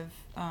a lot of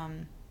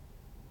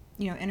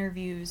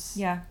interviews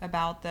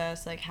about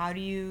this, like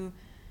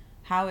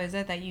how is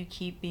it that you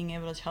keep being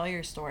able to tell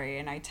your story?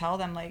 And I tell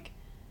them, like,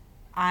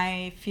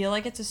 I feel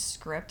like it's a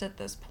script at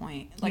this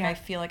point. Like, I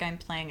feel like I'm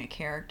playing a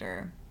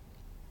character.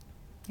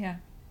 Yeah.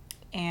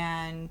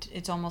 And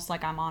it's almost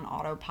like I'm on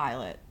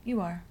autopilot.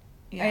 You are.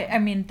 Yeah. I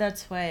mean,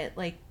 that's what,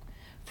 like,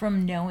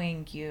 from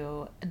knowing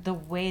you, the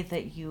way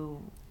that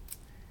you,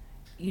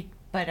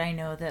 but I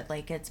know that,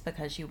 like, it's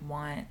because you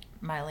want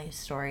Miley's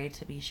story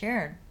to be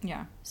shared.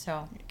 Yeah.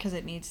 So. Because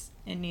it needs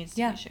to be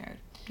shared.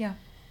 Yeah.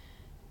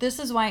 This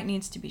is why it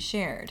needs to be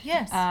shared.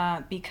 Yes.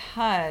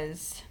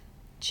 Because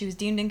she was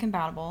deemed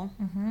incompatible.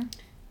 Mm-hmm.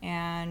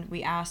 And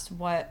we asked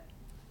what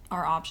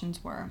our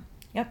options were.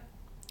 Yep.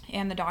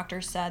 And the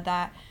doctor said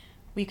that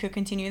we could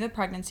continue the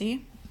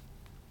pregnancy,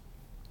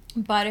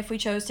 but if we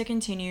chose to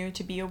continue,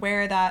 to be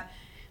aware that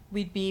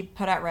we'd be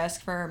put at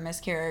risk for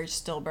miscarriage,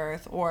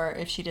 stillbirth, or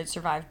if she did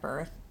survive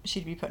birth,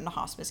 she'd be put into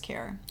hospice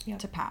care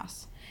to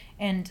pass.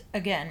 And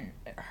again,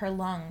 her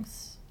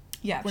lungs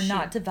were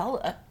not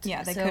developed.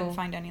 Yeah, they couldn't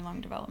find any lung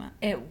development.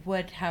 It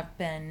would have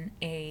been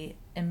a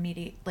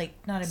immediate, like,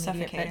 not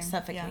immediate, but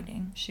suffocating.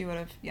 Yeah. She would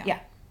have,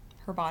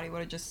 her body would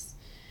have just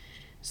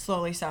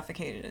slowly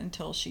suffocated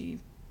until she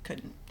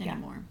couldn't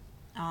anymore.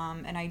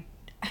 And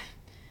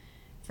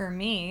for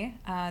me,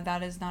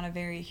 that is not a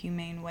very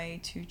humane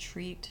way to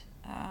treat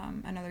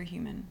another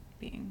human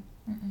being.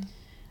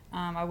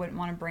 I wouldn't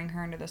want to bring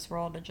her into this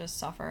world to just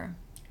suffer.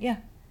 Yeah.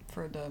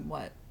 For the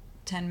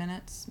 10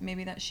 minutes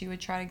maybe that she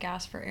would try to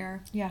gasp for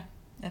air. Yeah.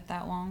 If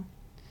that long.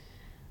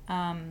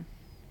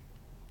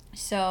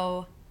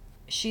 So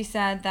she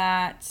said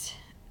that,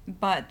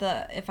 but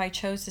if I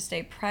chose to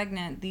stay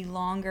pregnant, the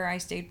longer I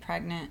stayed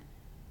pregnant,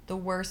 the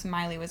worse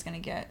Miley was going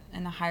to get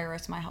and the higher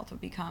risk my health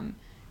would become,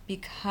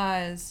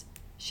 because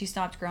she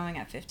stopped growing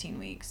at 15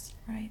 weeks.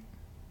 Right.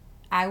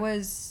 I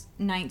was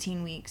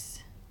 19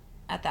 weeks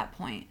at that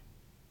point.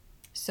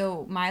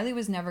 So Miley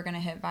was never going to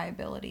hit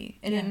viability.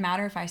 It didn't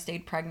matter if I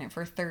stayed pregnant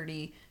for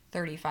 30,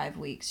 35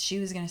 weeks. She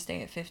was going to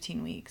stay at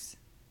 15 weeks.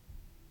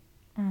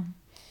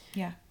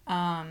 Yeah.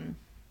 And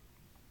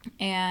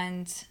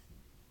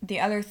the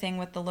other thing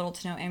with the little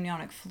to no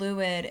amniotic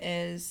fluid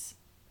is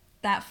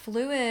that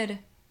fluid,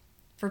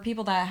 for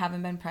people that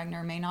haven't been pregnant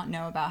or may not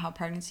know about how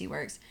pregnancy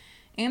works,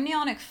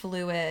 amniotic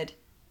fluid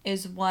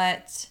is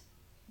what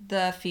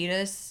the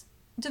fetus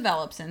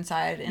develops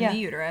inside in the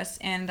uterus,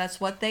 and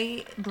that's what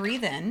they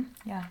breathe in.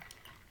 Yeah.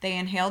 They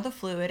inhale the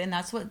fluid, and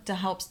that's what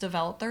helps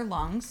develop their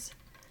lungs.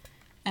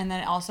 And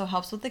then it also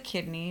helps with the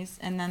kidneys,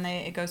 and then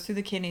it goes through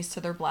the kidneys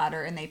to their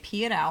bladder, and they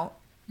pee it out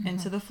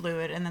into the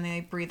fluid, and then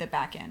they breathe it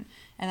back in.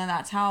 And then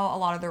that's how a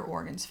lot of their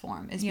organs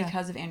form, is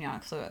because of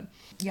amniotic fluid.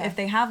 Yeah. If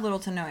they have little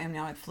to no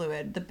amniotic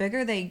fluid, the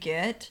bigger they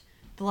get,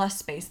 the less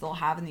space they'll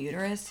have in the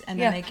uterus, and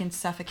then they can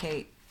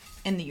suffocate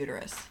in the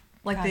uterus.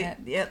 Like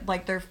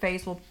like their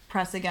face will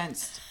press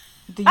against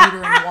the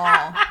uterine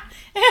wall.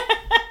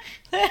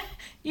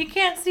 You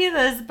can't see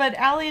this, but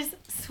Allie's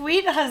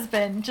sweet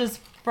husband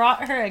just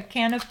brought her a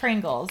can of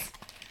Pringles,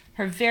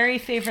 her very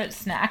favorite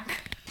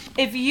snack.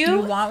 If you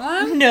want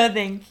one? No,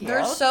 thank you.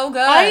 They're so good.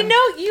 I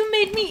know, you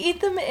made me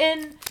eat them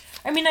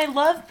I mean, I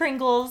love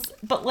Pringles,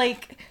 but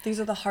like... These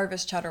are the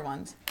Harvest Cheddar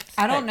ones.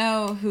 I don't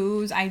know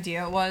whose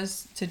idea it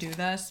was to do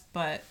this,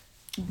 but...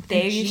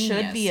 They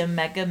should be a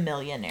mega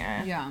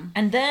millionaire. Yeah.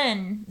 And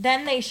then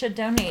they should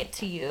donate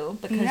to you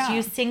because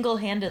you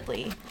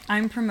single-handedly...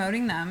 I'm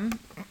promoting them.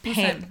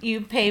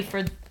 You pay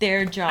for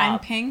their job. I'm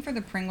paying for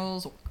the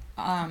Pringles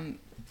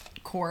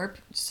Corp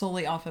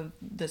solely off of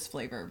this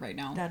flavor right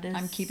now. That is...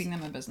 I'm keeping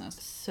them in business.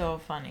 So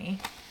funny.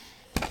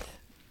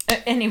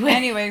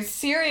 Anyway,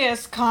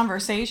 serious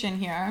conversation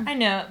here. I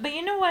know, but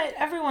you know what?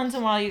 Every once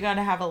in a while, you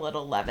gotta have a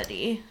little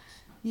levity.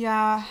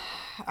 Yeah,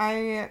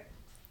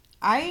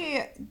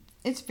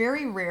 it's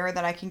very rare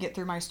that I can get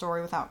through my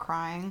story without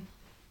crying.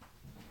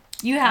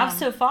 You have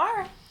so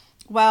far?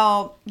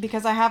 Well,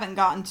 because I haven't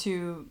gotten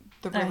to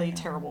the really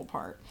terrible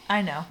part.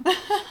 I know.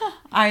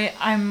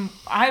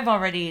 I've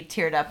already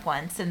teared up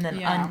once, and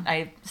then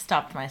I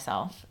stopped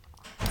myself.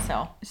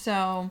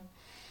 So,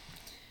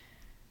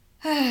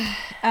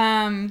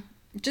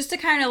 just to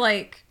kind of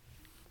like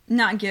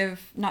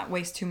not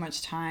waste too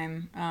much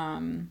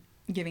time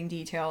giving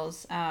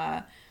details.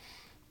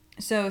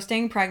 So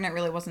staying pregnant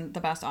really wasn't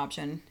the best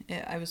option.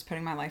 I was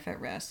putting my life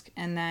at risk.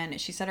 And then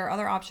she said her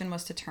other option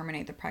was to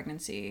terminate the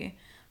pregnancy.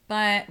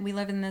 But we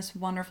live in this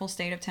wonderful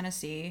state of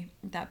Tennessee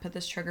that put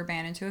this trigger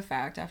ban into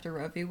effect after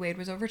Roe v. Wade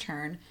was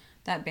overturned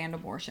that banned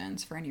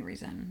abortions for any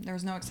reason. There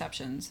was no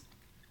exceptions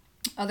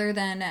other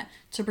than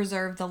to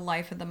preserve the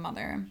life of the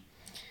mother.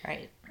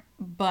 Right.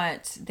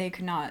 But they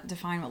could not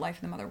define what life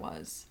of the mother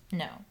was.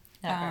 No.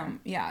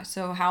 Never.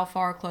 So how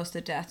far close to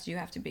death do you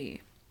have to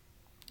be?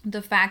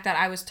 The fact that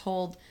I was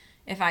told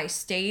if I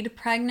stayed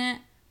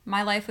pregnant,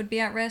 my life would be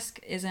at risk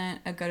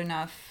isn't a good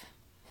enough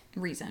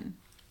reason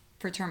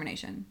for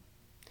termination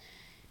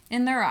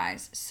in their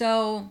eyes.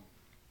 So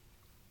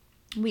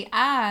we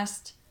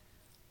asked,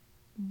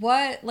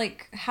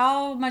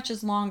 how much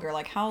is longer?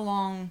 Like, how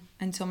long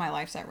until my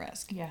life's at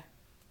risk? Yeah.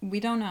 We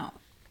don't know.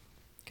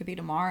 Could be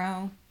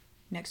tomorrow,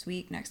 next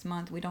week, next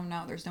month. We don't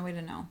know. There's no way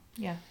to know.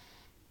 Yeah.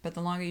 But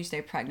the longer you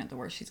stay pregnant, the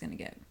worse she's going to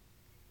get.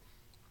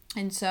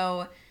 And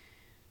so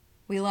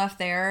we left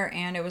there,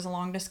 and it was a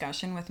long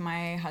discussion with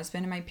my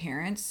husband and my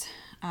parents.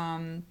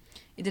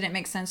 It didn't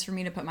make sense for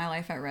me to put my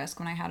life at risk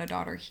when I had a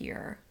daughter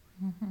here.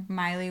 Mm-hmm.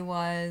 Miley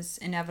was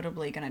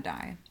inevitably going to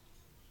die.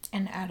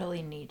 And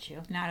Allie needs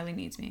you. Natalie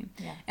needs me.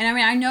 Yeah. And I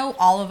mean, I know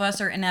all of us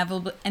are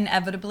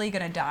inevitably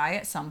going to die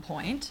at some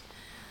point.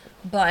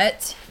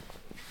 But,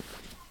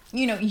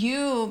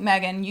 you,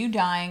 Megan, you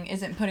dying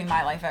isn't putting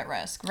my life at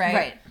risk, right?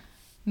 Right.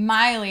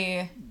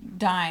 Miley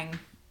dying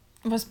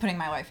was putting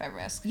my life at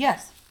risk.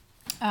 Yes.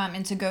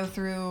 And to go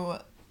through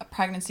a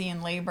pregnancy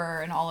and labor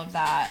and all of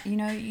that, you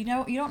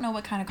don't know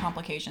what kind of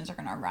complications are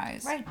going to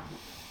arise. Right.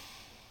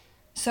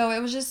 So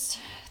it was just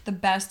the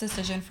best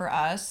decision for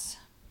us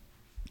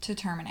to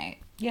terminate.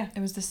 Yeah. It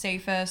was the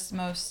safest,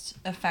 most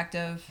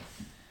effective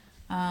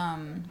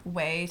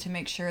way to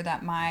make sure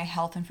that my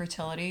health and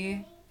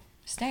fertility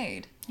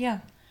stayed. Yeah.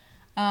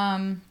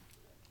 And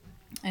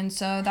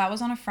so that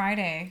was on a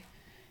Friday.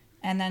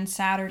 And then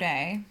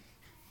Saturday,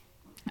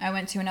 I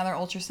went to another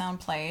ultrasound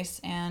place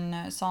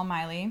and saw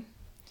Miley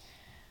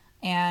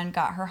and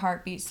got her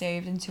heartbeat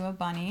saved into a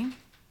bunny,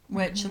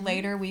 which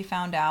later we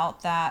found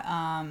out that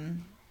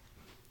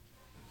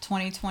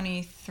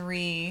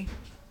 2023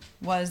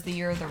 was the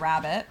year of the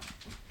rabbit.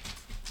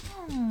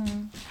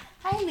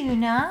 Hi,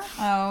 Luna.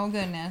 Oh,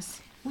 goodness.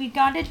 We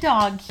got a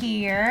dog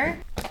here.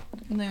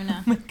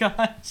 Luna. Oh, my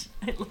gosh.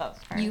 I love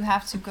her. You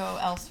have to go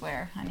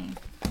elsewhere, honey.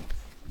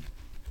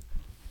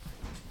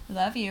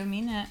 Love you.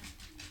 Mean it.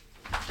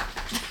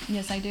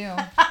 Yes, I do.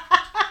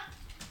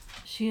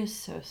 She is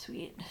so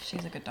sweet.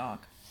 She's a good dog.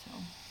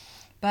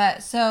 We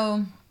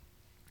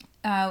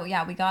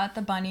got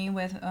the bunny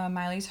with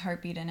Miley's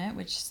heartbeat in it,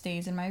 which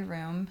stays in my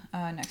room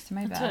next to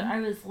my bed. What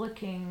I was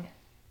looking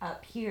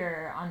up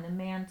here on the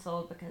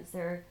mantle because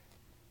there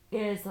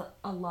is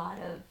a lot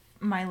of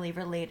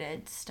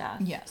Miley-related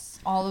stuff. Yes.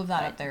 All of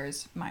that up there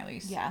is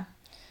Miley's. Yeah.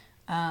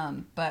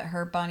 But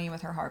her bunny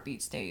with her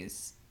heartbeat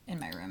stays in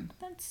my room.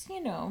 That's,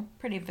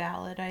 pretty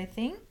valid, I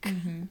think.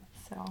 Mm-hmm.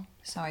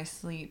 So I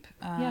sleep.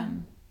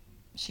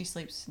 She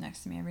sleeps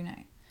next to me every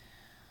night.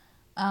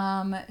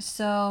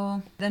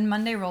 So then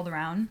Monday rolled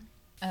around,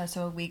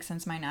 so a week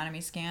since my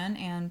anatomy scan,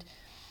 and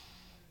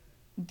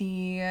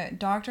the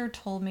doctor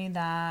told me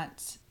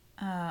that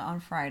on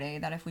Friday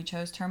that if we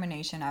chose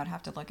termination, I would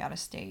have to look out of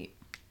state.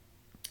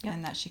 Yep.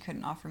 And that she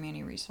couldn't offer me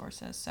any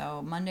resources.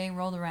 So Monday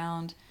rolled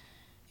around,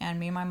 and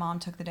me and my mom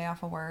took the day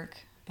off of work,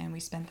 and we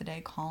spent the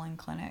day calling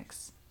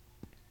clinics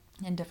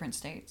in different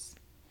states.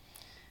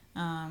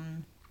 I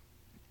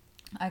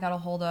got a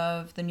hold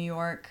of the New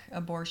York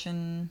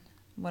abortion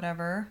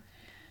whatever,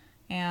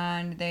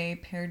 and they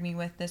paired me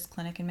with this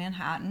clinic in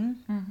Manhattan.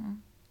 Mm-hmm.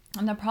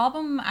 And the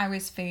problem I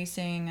was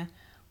facing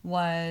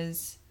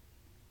was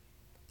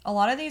a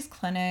lot of these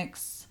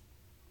clinics,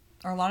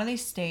 or a lot of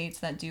these states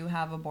that do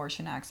have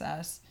abortion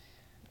access,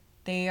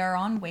 they are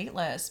on wait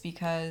lists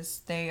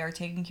because they are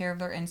taking care of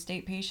their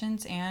in-state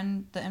patients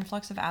and the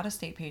influx of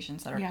out-of-state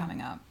patients that are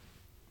coming up.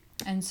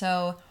 And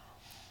so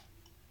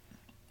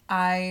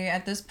I,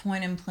 at this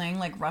point, am playing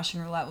like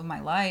Russian roulette with my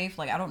life.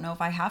 Like, I don't know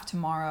if I have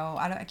tomorrow.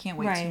 I can't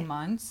wait 2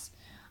 months.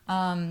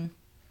 And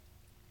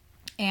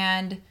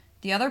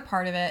the other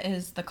part of it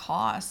is the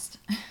cost.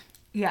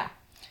 Yeah.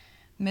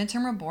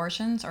 Midterm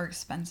abortions are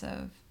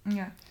expensive.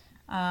 Yeah.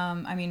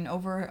 I mean,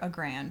 over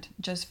 $1,000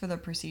 just for the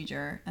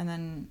procedure. And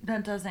then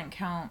that doesn't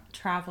count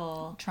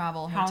travel,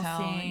 hotel,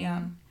 housing,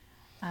 yeah.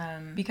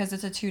 Because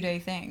it's a 2-day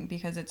thing,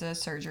 because it's a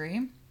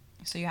surgery.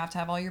 So you have to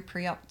have all your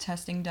pre-op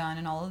testing done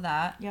and all of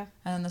that. Yeah.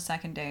 And then the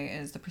second day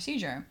is the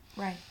procedure.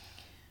 Right.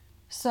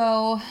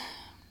 So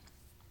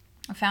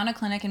I found a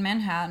clinic in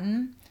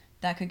Manhattan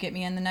that could get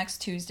me in the next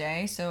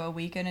Tuesday, so a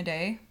week and a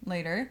day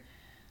later.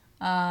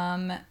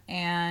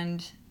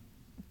 And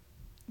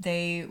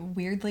they,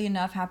 weirdly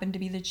enough, happened to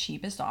be the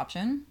cheapest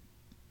option,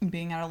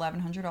 being at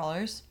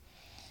 $1,100.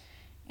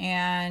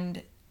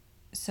 And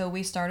so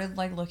we started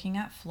like looking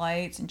at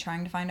flights and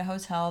trying to find a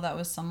hotel that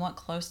was somewhat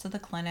close to the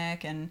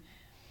clinic, and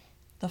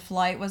the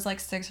flight was like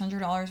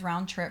 $600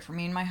 round trip for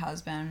me and my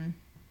husband.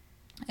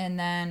 And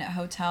then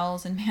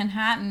hotels in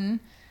Manhattan,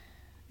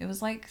 it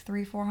was like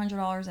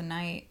 $300-$400 a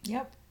night.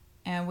 Yep.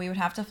 And we would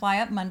have to fly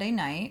up Monday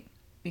night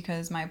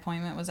because my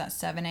appointment was at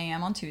 7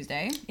 a.m. on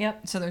Tuesday.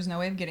 Yep. So there's no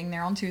way of getting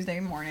there on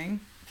Tuesday morning,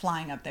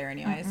 flying up there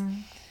anyways.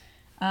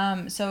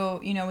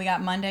 So, you know, we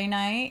got Monday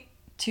night,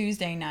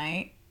 Tuesday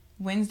night,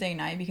 Wednesday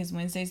night, because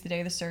Wednesday's the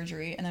day of the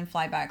surgery, and then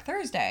fly back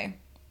Thursday.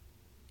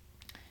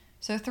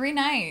 So 3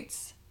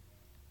 nights.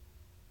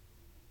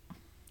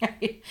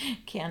 I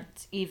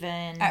can't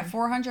even. At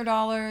 $400,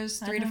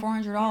 $300 to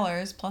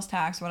 $400 plus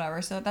tax,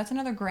 whatever. So that's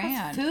another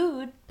 $1,000. Plus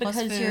food,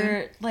 because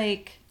you're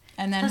like,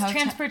 and then plus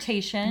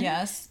transportation.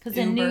 Yes. Because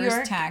in New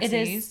York, taxis,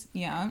 it is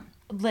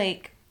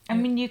like, I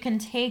mean, you can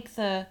take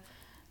the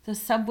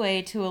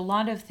subway to a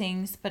lot of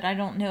things, but I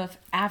don't know if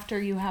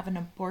after you have an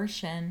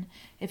abortion,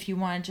 if you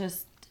want to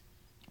just.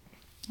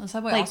 The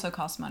subway also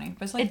costs money,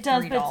 but it's like it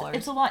does, $3. But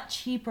it's a lot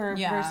cheaper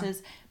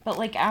versus, but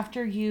like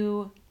after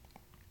you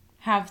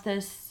have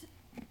this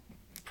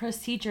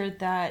procedure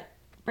that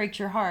breaks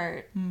your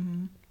heart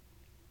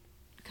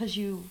because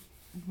you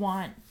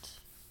want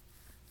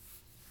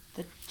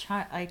the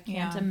child. I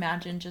can't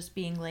imagine just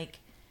being like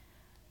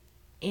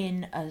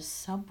in a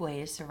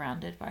subway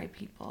surrounded by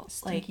people.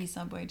 Stinky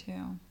subway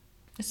too.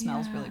 It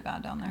smells really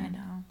bad down there.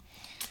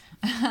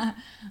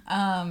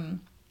 I know.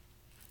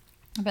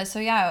 But so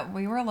yeah,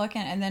 we were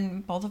looking, and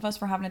then both of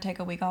us were having to take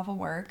a week off of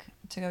work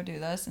to go do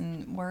this,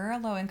 and we're a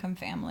low income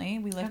family.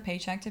 We live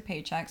paycheck to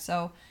paycheck,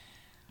 so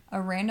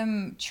a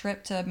random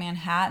trip to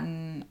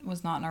Manhattan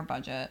was not in our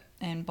budget,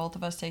 and both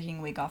of us taking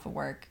a week off of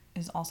work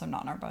is also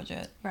not in our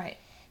budget. Right.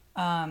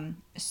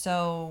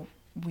 So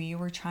we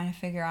were trying to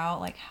figure out,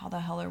 like, how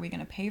the hell are we going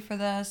to pay for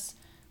this?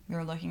 We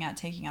were looking at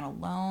taking out a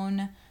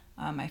loan.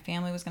 My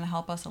family was going to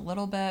help us a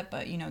little bit,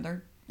 but, you know,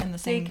 they're in the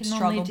same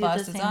struggle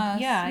bus as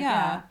us.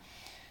 Yeah.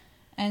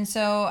 And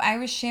so I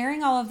was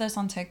sharing all of this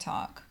on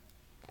TikTok.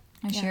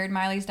 I shared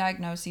Miley's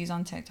diagnoses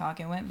on TikTok.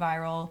 It went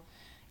viral.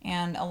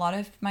 And a lot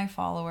of my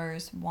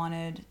followers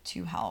wanted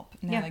to help.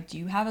 And they're like, do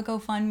you have a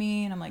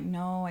GoFundMe? And I'm like,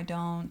 no, I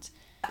don't.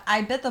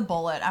 I bit the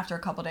bullet after a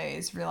couple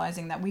days,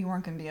 realizing that we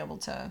weren't going to be able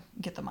to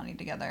get the money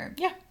together.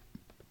 Yeah.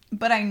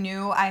 But I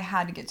knew I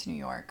had to get to New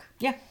York.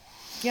 Yeah.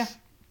 Yeah.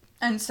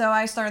 And so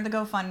I started the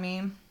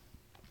GoFundMe,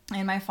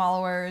 and my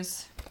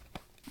followers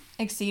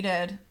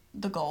exceeded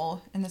the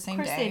goal in the same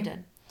day. Of course they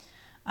did.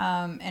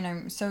 And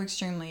I'm so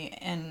extremely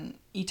and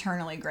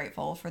eternally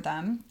grateful for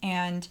them.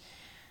 And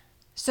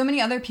so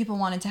many other people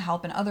wanted to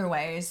help in other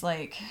ways,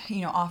 like,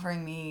 you know,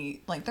 offering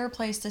me, like, their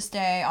place to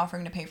stay,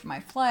 offering to pay for my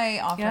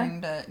flight,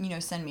 offering to, you know,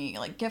 send me,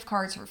 like, gift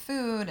cards for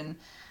food.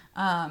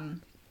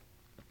 And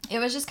it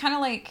was just kind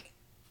of, like,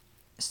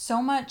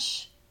 so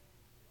much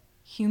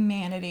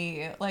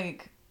humanity,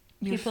 like...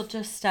 People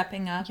just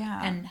stepping up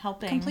and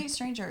helping. Complete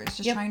strangers,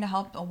 just trying to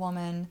help a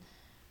woman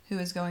who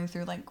is going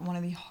through, like, one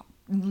of the...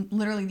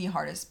 literally the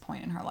hardest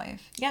point in her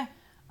life. Yeah.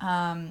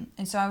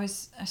 And so I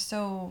was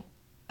so...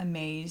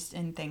 amazed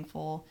and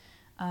thankful,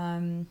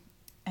 and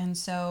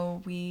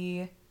so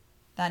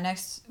that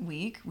next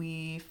week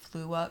we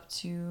flew up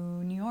to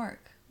New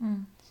York.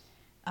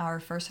 Our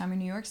first time in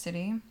New York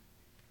City.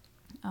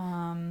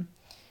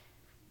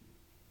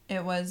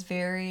 It was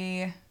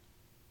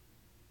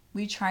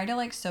we tried to,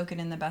 like, soak it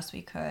in the best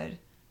we could,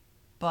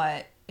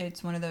 but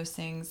it's one of those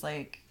things,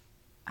 like,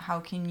 how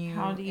do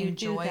you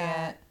enjoy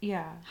it?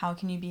 Yeah. How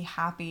can you be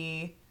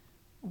happy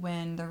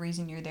when the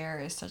reason you're there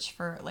is such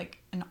for, like,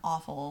 an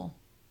awful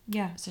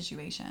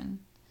situation.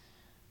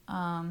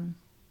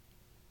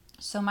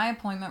 So my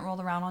appointment rolled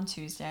around on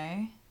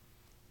Tuesday,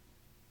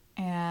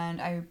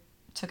 and I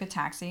took a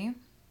taxi.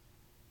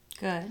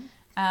 Good.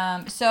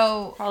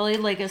 So probably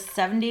like a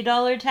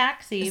 $70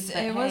 taxi.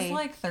 It was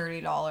like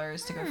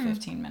 $30 to go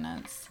 15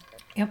 minutes.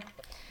 Yep.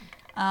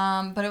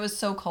 But it was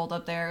so cold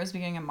up there. It was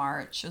beginning of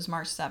March. It was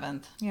March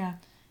 7th. Yeah.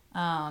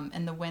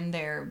 And the wind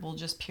there will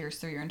just pierce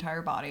through your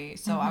entire body.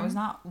 So I was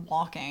not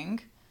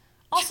walking.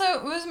 Also,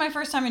 it was my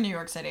first time in New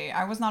York City.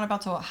 I was not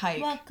about to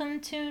hike. Welcome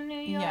to New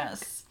York.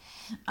 Yes.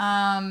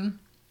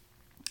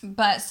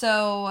 But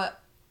so,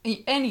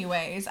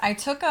 anyways, I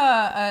took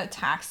a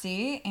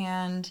taxi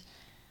and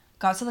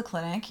got to the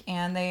clinic,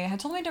 and they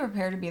had told me to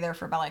prepare to be there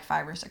for about like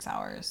 5 or 6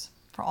 hours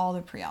for all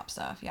the pre-op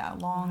stuff. Yeah,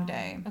 long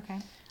day. Okay.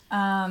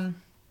 And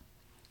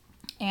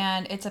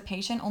it's a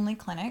patient-only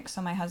clinic,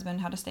 so my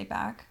husband had to stay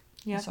back.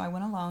 Yeah. So I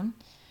went alone.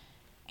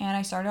 And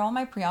I started all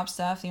my pre-op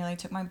stuff. You know, they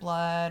took my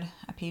blood.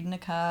 I peed in a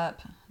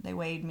cup. They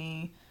weighed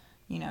me.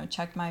 You know,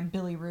 checked my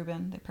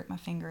bilirubin. They pricked my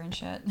finger and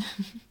shit.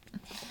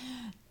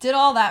 Did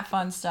all that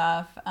fun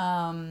stuff.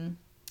 And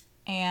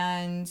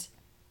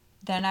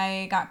then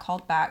I got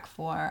called back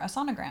for a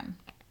sonogram.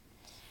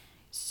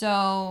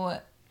 So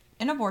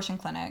in abortion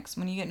clinics,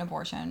 when you get an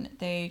abortion,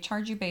 they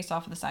charge you based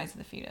off of the size of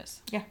the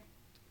fetus. Yeah.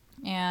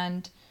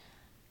 And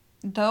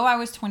though I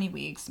was 20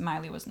 weeks,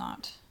 Miley was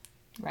not.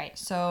 Right.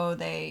 So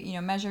they, you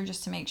know, measure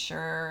just to make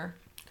sure.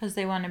 Because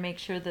they want to make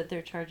sure that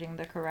they're charging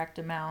the correct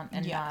amount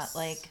and yes. not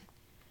like...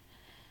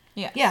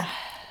 Yes. Yeah.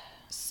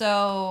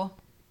 So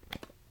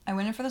I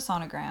went in for the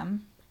sonogram.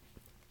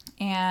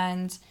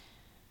 And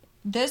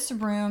this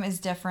room is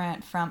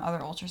different from other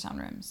ultrasound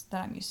rooms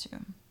that I'm used to.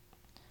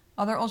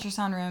 Other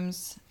ultrasound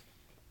rooms,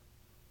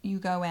 you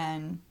go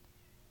in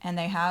and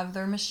they have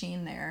their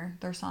machine there,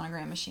 their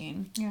sonogram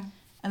machine. Yeah.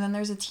 And then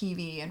there's a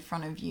TV in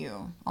front of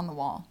you on the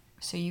wall.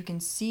 So you can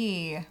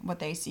see what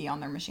they see on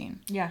their machine.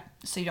 Yeah.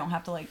 So you don't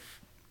have to, like,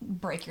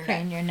 break your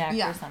crane neck. your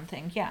neck or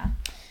something. Yeah.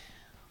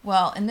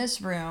 Well, in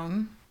this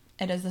room,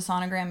 it is the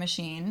sonogram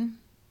machine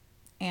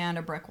and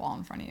a brick wall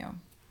in front of you.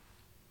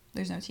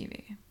 There's no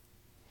TV.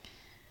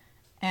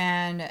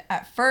 And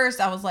at first,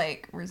 I was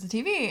like, where's the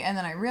TV? And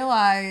then I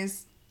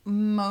realized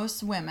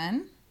most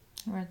women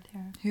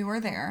who are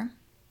there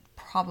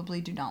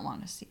probably do not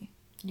want to see.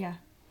 Yeah.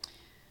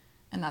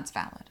 And that's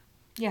valid.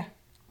 Yeah.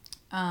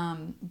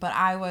 But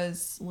I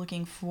was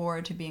looking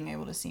forward to being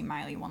able to see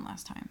Miley one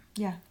last time.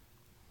 Yeah.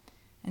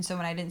 And so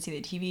when I didn't see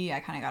the TV, I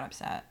kind of got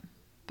upset.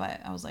 But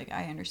I was like,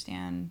 I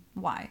understand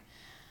why.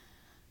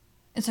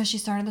 And so she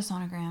started the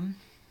sonogram.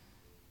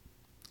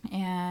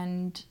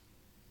 And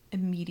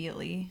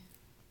immediately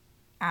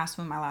asked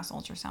when my last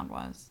ultrasound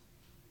was.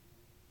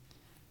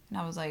 And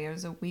I was like, it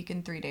was a week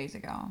and 3 days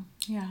ago.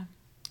 Yeah.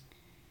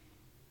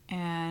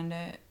 And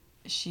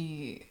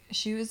she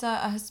was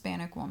a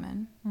Hispanic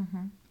woman.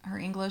 Mm-hmm. Her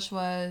English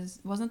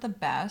wasn't the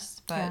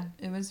best, but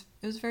it was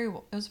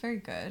very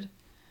good.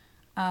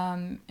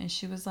 And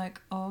she was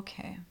like, oh,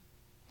 okay.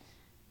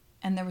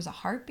 And there was a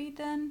heartbeat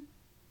then?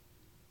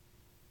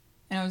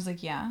 And I was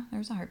like, yeah, there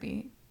was a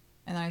heartbeat.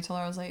 And then I told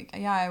her, I was like,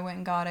 yeah, I went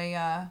and got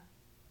a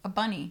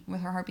bunny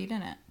with her heartbeat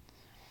in it.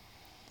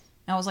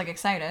 And I was like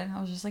excited. I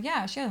was just like,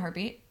 yeah, she had a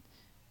heartbeat.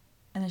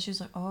 And then she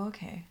was like, oh,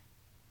 okay.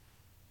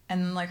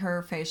 And then like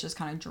her face just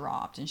kind of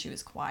dropped and she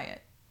was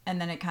quiet. And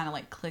then it kind of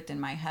like clicked in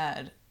my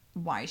head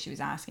why she was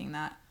asking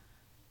that.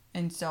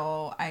 And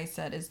so I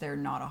said, is there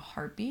not a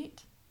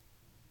heartbeat?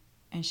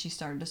 And she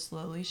started to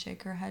slowly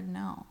shake her head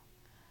no.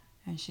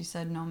 And she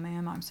said, no,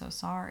 ma'am, I'm so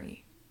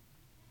sorry.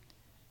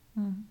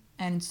 Mm-hmm.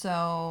 And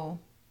so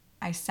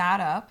I sat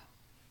up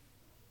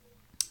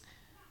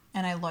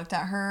and I looked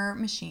at her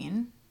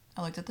machine.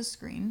 I looked at the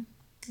screen.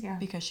 Yeah.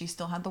 Because she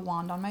still had the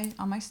wand on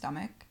my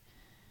stomach.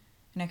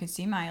 And I could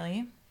see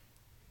Miley.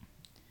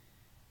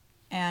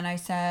 And I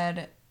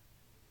said,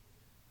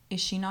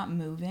 is she not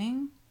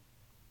moving?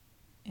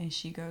 And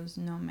she goes,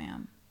 no,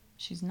 ma'am,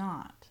 she's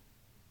not.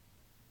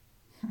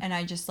 And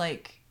I just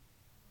like,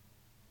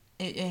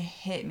 it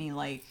hit me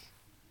like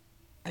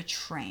a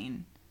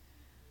train.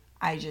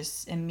 I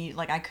just immediately,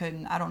 like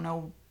I don't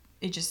know,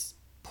 it just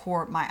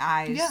poured, my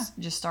eyes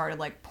just started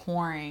like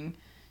pouring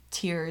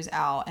tears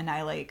out. And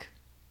I like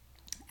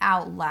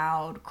out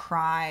loud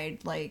cried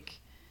like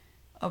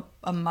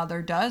a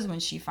mother does when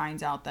she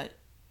finds out that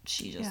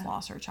she just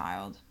lost her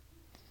child.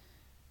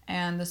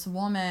 And this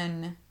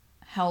woman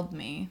held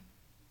me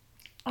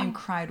and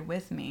cried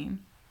with me.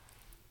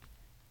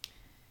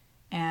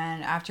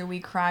 And after we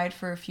cried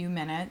for a few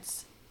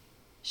minutes,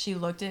 she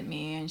looked at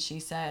me and she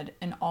said,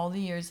 in all the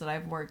years that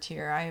I've worked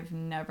here, I have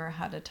never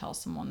had to tell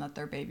someone that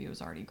their baby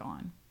was already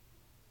gone.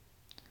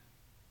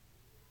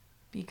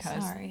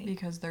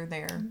 Because they're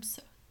there.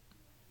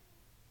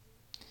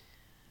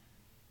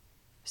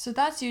 So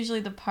that's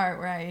usually the part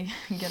where I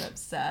get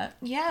upset.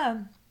 Yeah.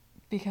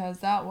 Because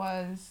that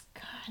was...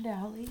 God,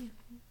 Allie.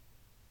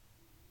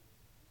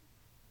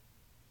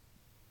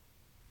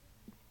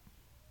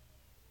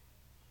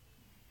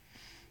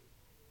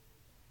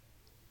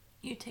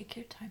 You take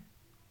your time.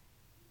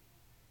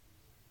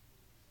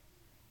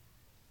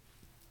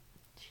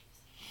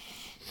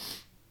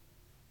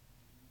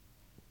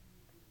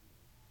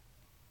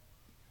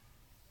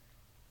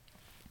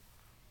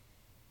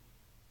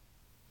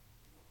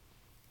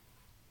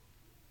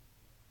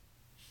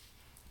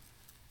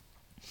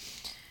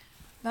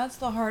 That's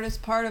the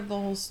hardest part of the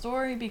whole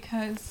story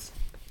because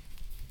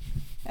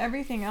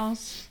everything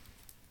else,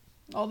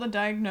 all the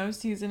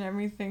diagnoses and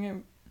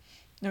everything,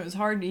 it was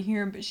hard to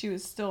hear, but she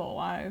was still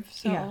alive.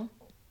 So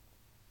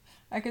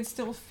I could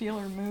still feel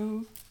her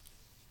move.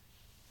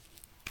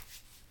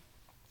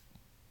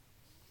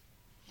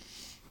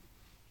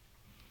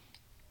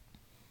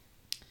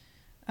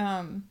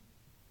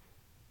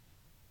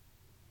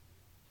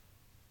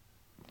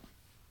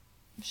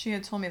 She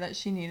had told me that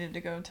she needed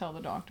to go tell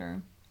the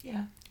doctor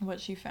what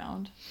she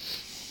found.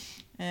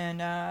 And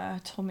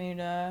told me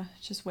to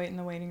just wait in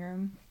the waiting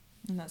room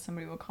and that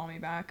somebody will call me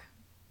back.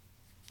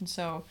 And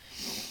so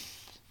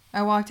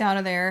I walked out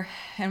of there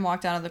and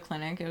walked out of the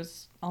clinic. It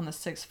was on the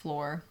 6th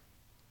floor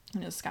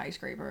in a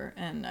skyscraper.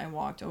 And I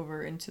walked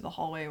over into the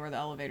hallway where the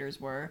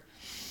elevators were.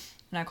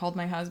 And I called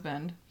my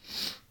husband.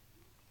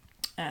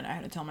 And I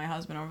had to tell my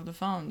husband over the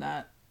phone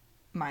that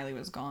Miley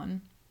was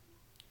gone.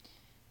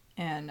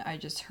 And I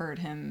just heard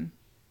him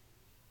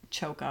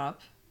choke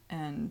up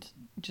and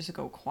just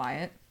go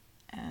quiet.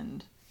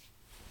 And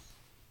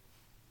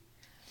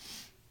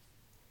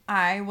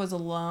I was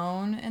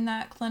alone in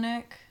that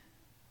clinic.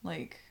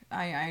 Like,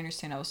 I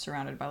understand I was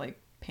surrounded by, like,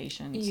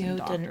 patients and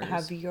doctors.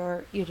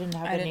 You didn't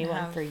have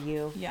anyone for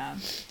you. Yeah.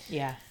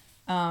 Yeah.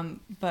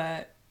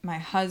 But my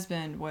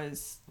husband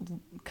was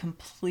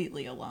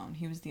completely alone.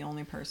 He was the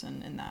only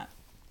person in that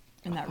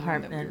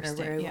room that we were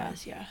staying. Yeah.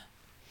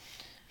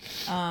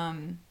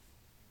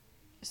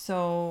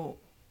 So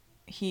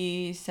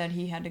he said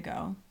he had to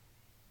go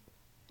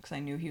because I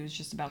knew he was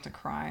just about to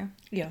cry.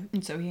 Yeah.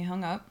 And so he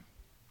hung up.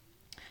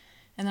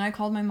 And then I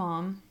called my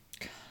mom,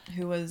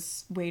 who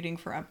was waiting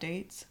for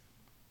updates.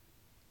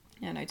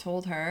 And I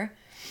told her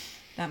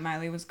that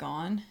Miley was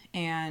gone.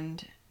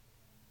 And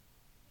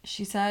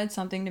she said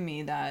something to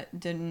me that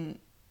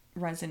didn't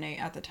resonate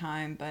at the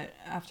time, but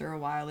after a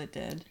while it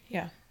did.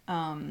 Yeah.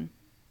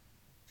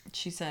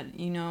 She said,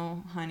 you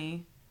know,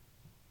 honey,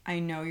 I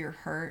know you're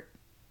hurt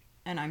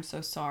and I'm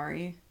so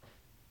sorry,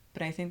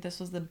 but I think this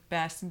was the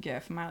best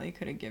gift Miley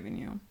could have given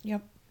you.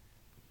 Yep.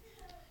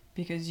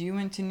 Because you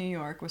went to New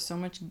York with so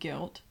much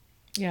guilt.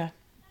 Yeah.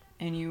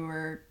 And you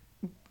were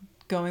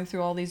going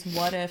through all these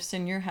what ifs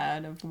in your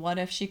head of what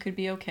if she could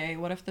be okay?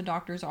 What if the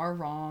doctors are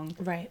wrong?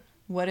 Right.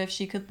 What if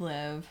she could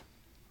live?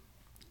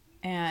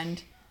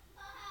 And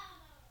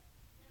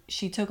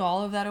she took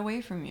all of that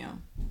away from you.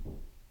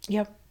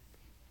 Yep.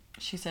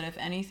 She said, if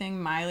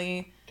anything,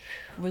 Miley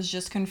was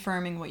just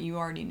confirming what you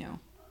already knew.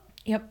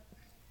 Yep.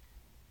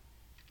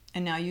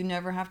 And now you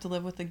never have to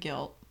live with the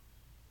guilt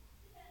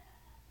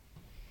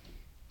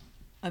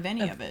of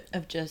any of it.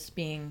 Of just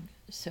being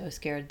so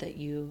scared that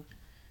you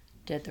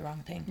did the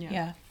wrong thing.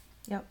 Yeah.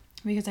 Yep.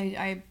 Because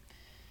I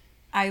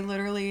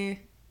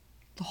literally,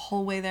 the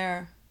whole way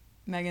there,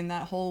 Megan,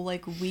 that whole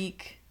like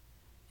week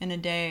and a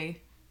day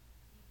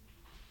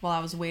while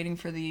I was waiting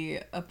for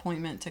the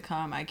appointment to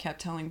come, I kept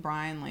telling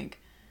Brian, like,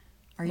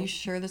 are you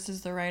sure this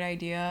is the right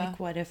idea? Like,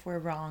 what if we're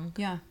wrong?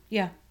 Yeah.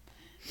 Yeah.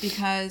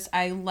 Because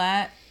I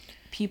let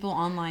people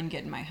online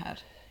get in my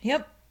head.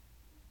 Yep.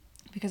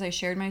 Because I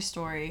shared my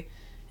story,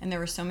 and there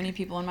were so many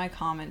people in my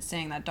comments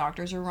saying that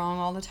doctors are wrong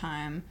all the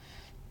time,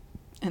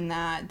 and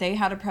that they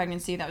had a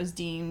pregnancy that was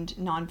deemed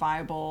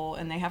non-viable,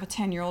 and they have a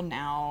 10-year-old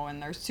now,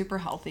 and they're super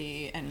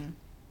healthy, and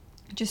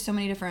just so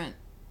many different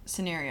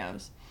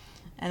scenarios.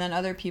 And then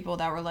other people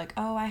that were like,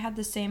 oh, I had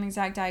the same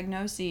exact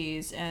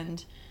diagnoses,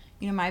 and,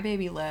 you know, my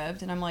baby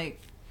lived. And I'm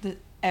like,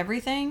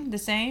 everything the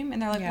same?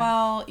 And they're like,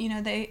 well, you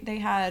know, they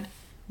had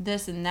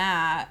this and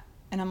that.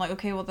 And I'm like,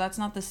 okay, well, that's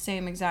not the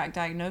same exact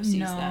diagnoses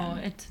then. No,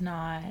 it's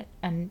not.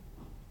 And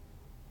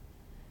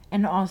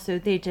also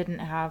they didn't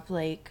have,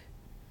 like,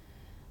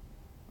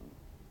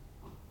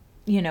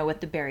 you know,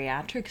 with the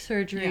bariatric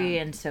surgery.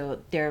 And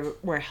so there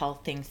were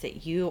health things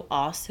that you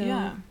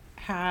also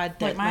had.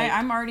 That, like,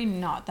 I'm already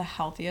not the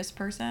healthiest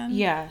person.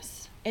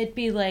 Yes. It'd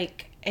be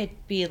like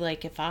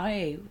if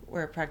I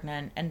were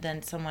pregnant and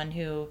then someone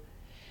who,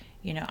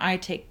 you know, I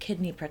take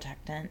kidney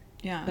protectant.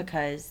 Yeah.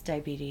 Because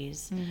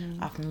diabetes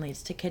often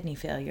leads to kidney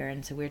failure.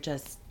 And so we're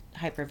just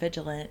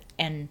hypervigilant.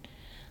 And,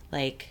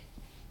 like,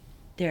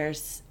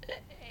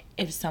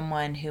 if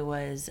someone who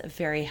was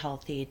very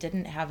healthy,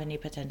 didn't have any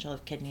potential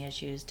of kidney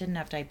issues, didn't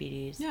have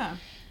diabetes,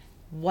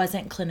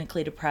 wasn't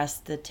clinically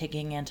depressed, the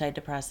taking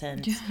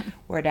antidepressants,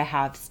 were to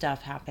have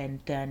stuff happen,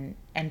 then,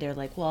 and they're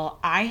like, well,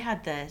 I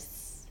had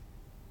this,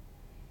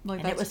 like,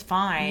 and it was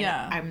fine.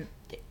 Yeah.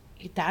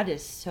 That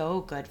is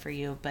so good for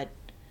you, but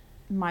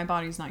my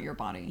body's not your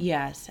body.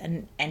 Yes,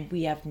 and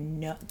we have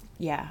no,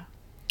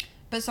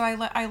 But so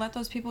I let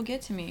those people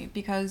get to me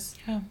because,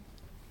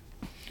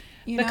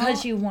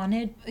 because you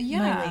wanted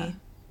Miley.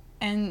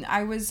 And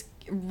I was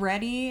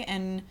ready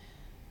and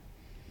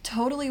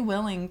totally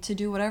willing to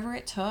do whatever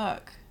it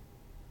took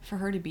for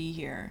her to be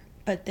here.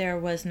 But there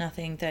was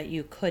nothing that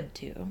you could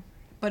do.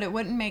 But it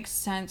wouldn't make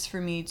sense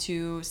for me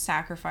to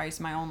sacrifice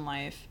my own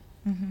life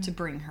to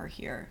bring her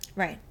here.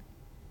 Right.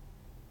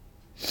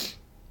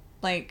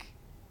 Like,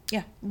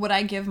 would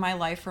I give my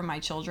life for my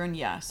children?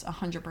 Yes,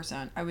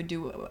 100%. I would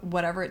do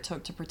whatever it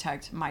took to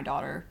protect my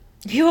daughter.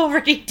 You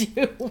already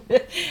do.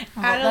 That's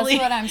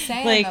what I'm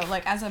saying, like, though.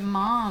 Like, as a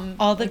mom,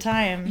 all the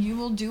time, you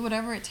will do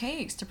whatever it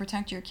takes to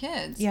protect your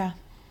kids. Yeah.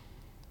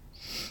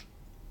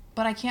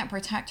 But I can't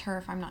protect her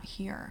if I'm not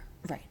here.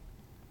 Right.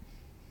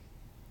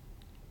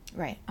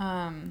 Right.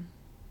 And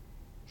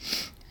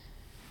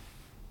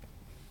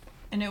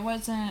it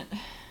wasn't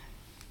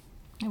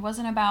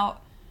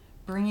about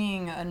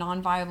bringing a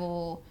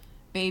non-viable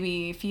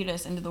baby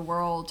fetus into the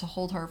world to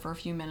hold her for a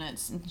few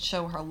minutes and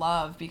show her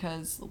love,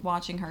 because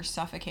watching her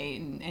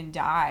suffocate and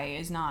die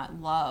is not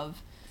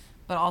love.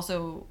 But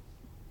also,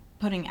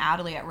 putting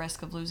Allie at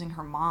risk of losing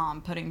her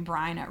mom, putting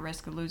Brian at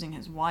risk of losing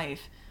his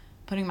wife,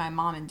 putting my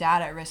mom and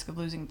dad at risk of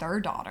losing their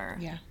daughter.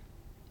 Yeah.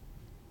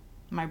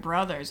 My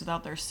brothers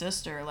without their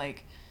sister,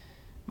 like,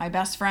 my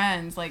best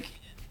friends, like,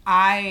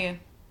 I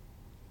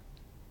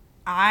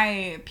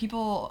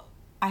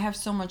have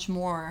so much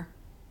more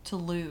to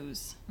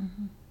lose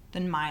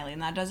than Miley,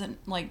 and that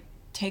doesn't, like,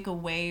 take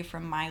away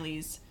from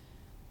Miley's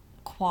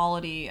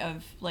quality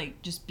of,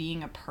 like, just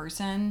being a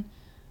person,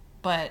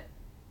 but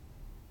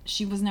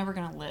she was never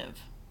gonna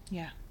live.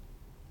 Yeah.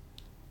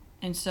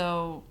 And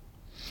so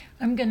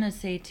I'm gonna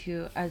say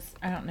too, as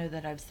I don't know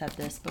that I've said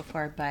this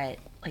before, but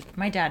like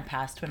my dad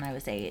passed when I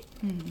was 8.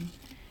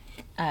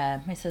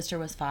 My sister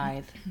was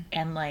 5,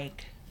 and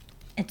like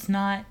it's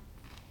not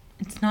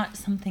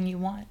something you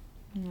want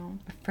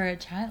for a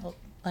child.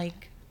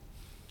 Like,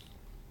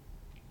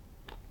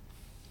 God,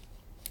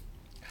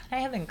 I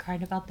haven't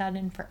cried about that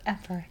in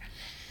forever,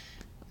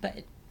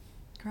 but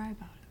cry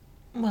about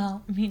it.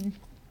 Well, I mean,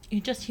 you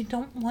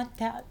don't want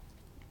that.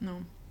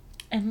 No.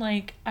 And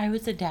like, I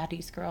was a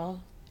daddy's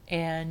girl,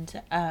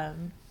 and I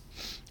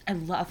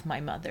love my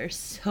mother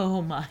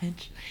so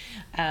much,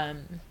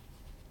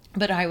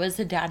 but I was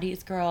a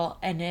daddy's girl,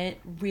 and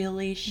it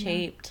really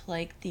shaped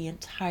like the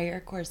entire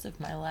course of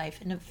my life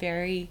in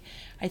I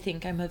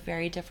think I'm a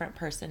very different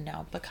person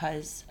now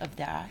because of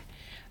that,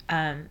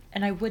 and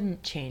I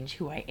wouldn't change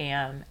who I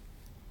am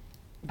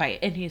by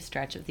any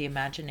stretch of the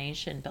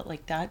imagination, but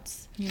like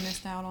you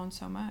missed out on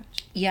so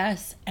much.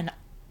 Yes, and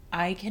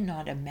I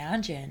cannot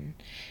imagine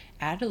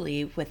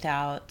Allie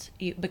without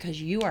you, because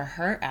you are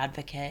her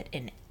advocate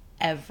in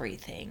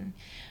everything,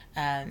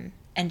 and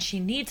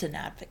she needs an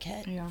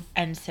advocate. Yeah.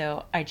 And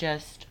so I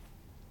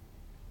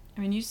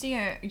mean, you see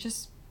it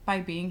just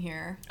by being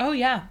here. Oh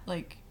yeah,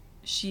 like,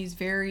 she's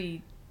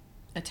very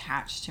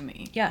attached to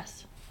me.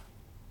 Yes.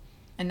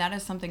 And that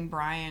is something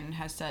Brian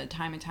has said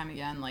time and time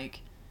again, like,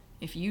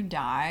 if you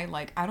die,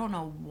 like, I don't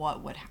know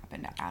what would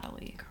happen to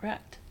Allie.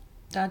 Correct.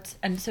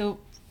 And so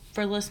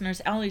for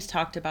listeners, Allie's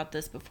talked about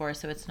this before,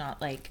 so it's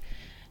not like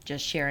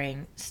just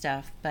sharing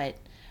stuff, but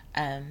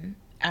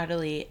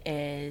Allie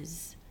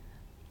is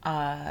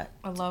a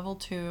level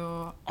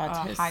 2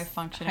 high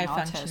functioning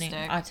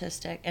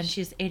autistic, and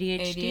she's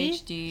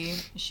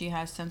ADHD. She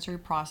has sensory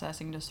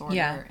processing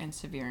disorder and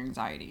severe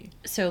anxiety.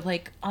 So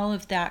like all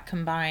of that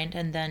combined,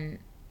 and then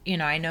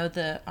I know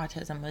the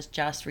autism was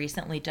just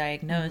recently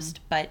diagnosed,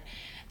 but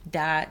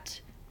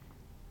that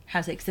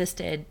has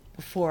existed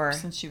before.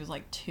 Since she was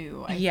like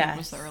 2, I think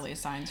was the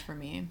earliest signs for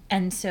me.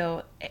 And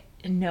so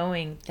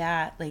knowing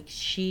that, like,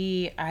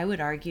 I would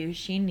argue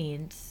she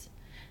needs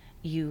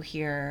you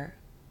here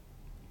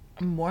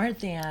more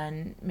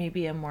than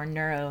maybe a more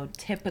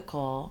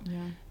neurotypical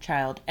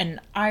child. And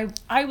I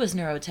was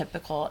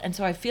neurotypical, and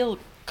so I feel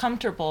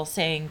comfortable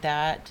saying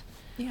that.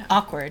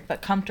 Awkward,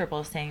 but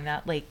comfortable saying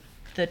that, like,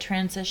 the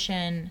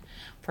transition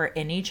for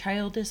any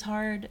child is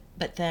hard,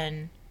 but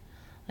then,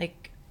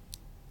 like,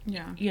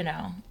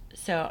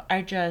 so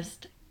I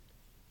just,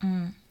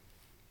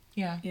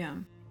 Yeah.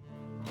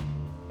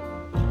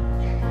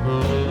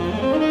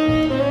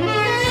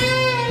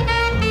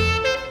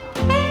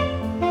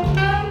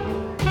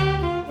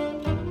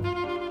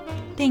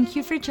 Thank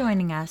you for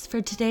joining us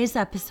for today's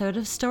episode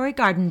of Story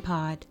Garden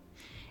Pod.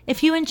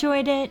 If you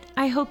enjoyed it,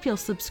 I hope you'll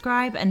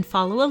subscribe and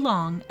follow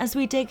along as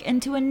we dig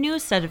into a new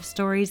set of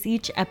stories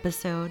each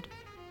episode.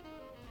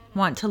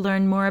 Want to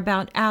learn more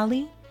about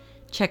Allie?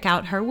 Check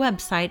out her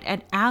website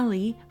at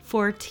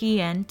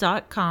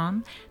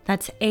allie4tn.com.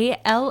 That's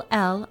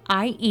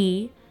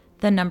ALLIE,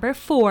 the number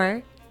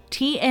 4,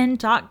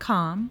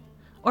 TN.com,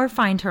 or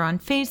find her on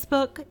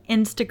Facebook,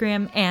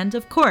 Instagram, and,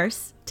 of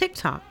course,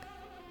 TikTok.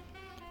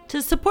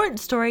 To support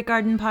Story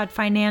Garden Pod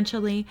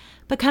financially,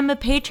 become a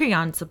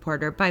Patreon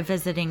supporter by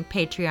visiting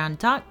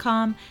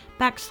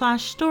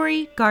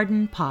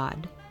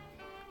patreon.com/storygardenpod.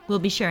 We'll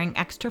be sharing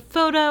extra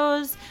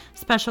photos,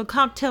 special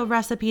cocktail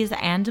recipes,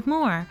 and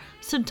more,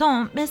 so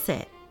don't miss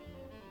it.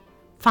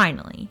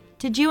 Finally,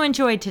 did you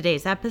enjoy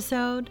today's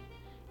episode?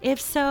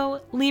 If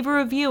so, leave a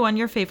review on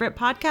your favorite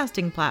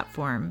podcasting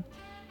platform.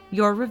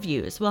 Your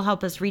reviews will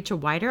help us reach a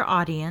wider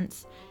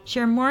audience,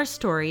 share more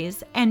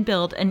stories, and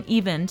build an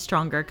even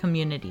stronger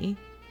community.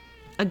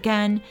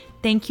 Again,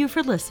 thank you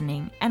for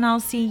listening, and I'll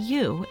see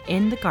you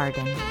in the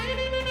garden.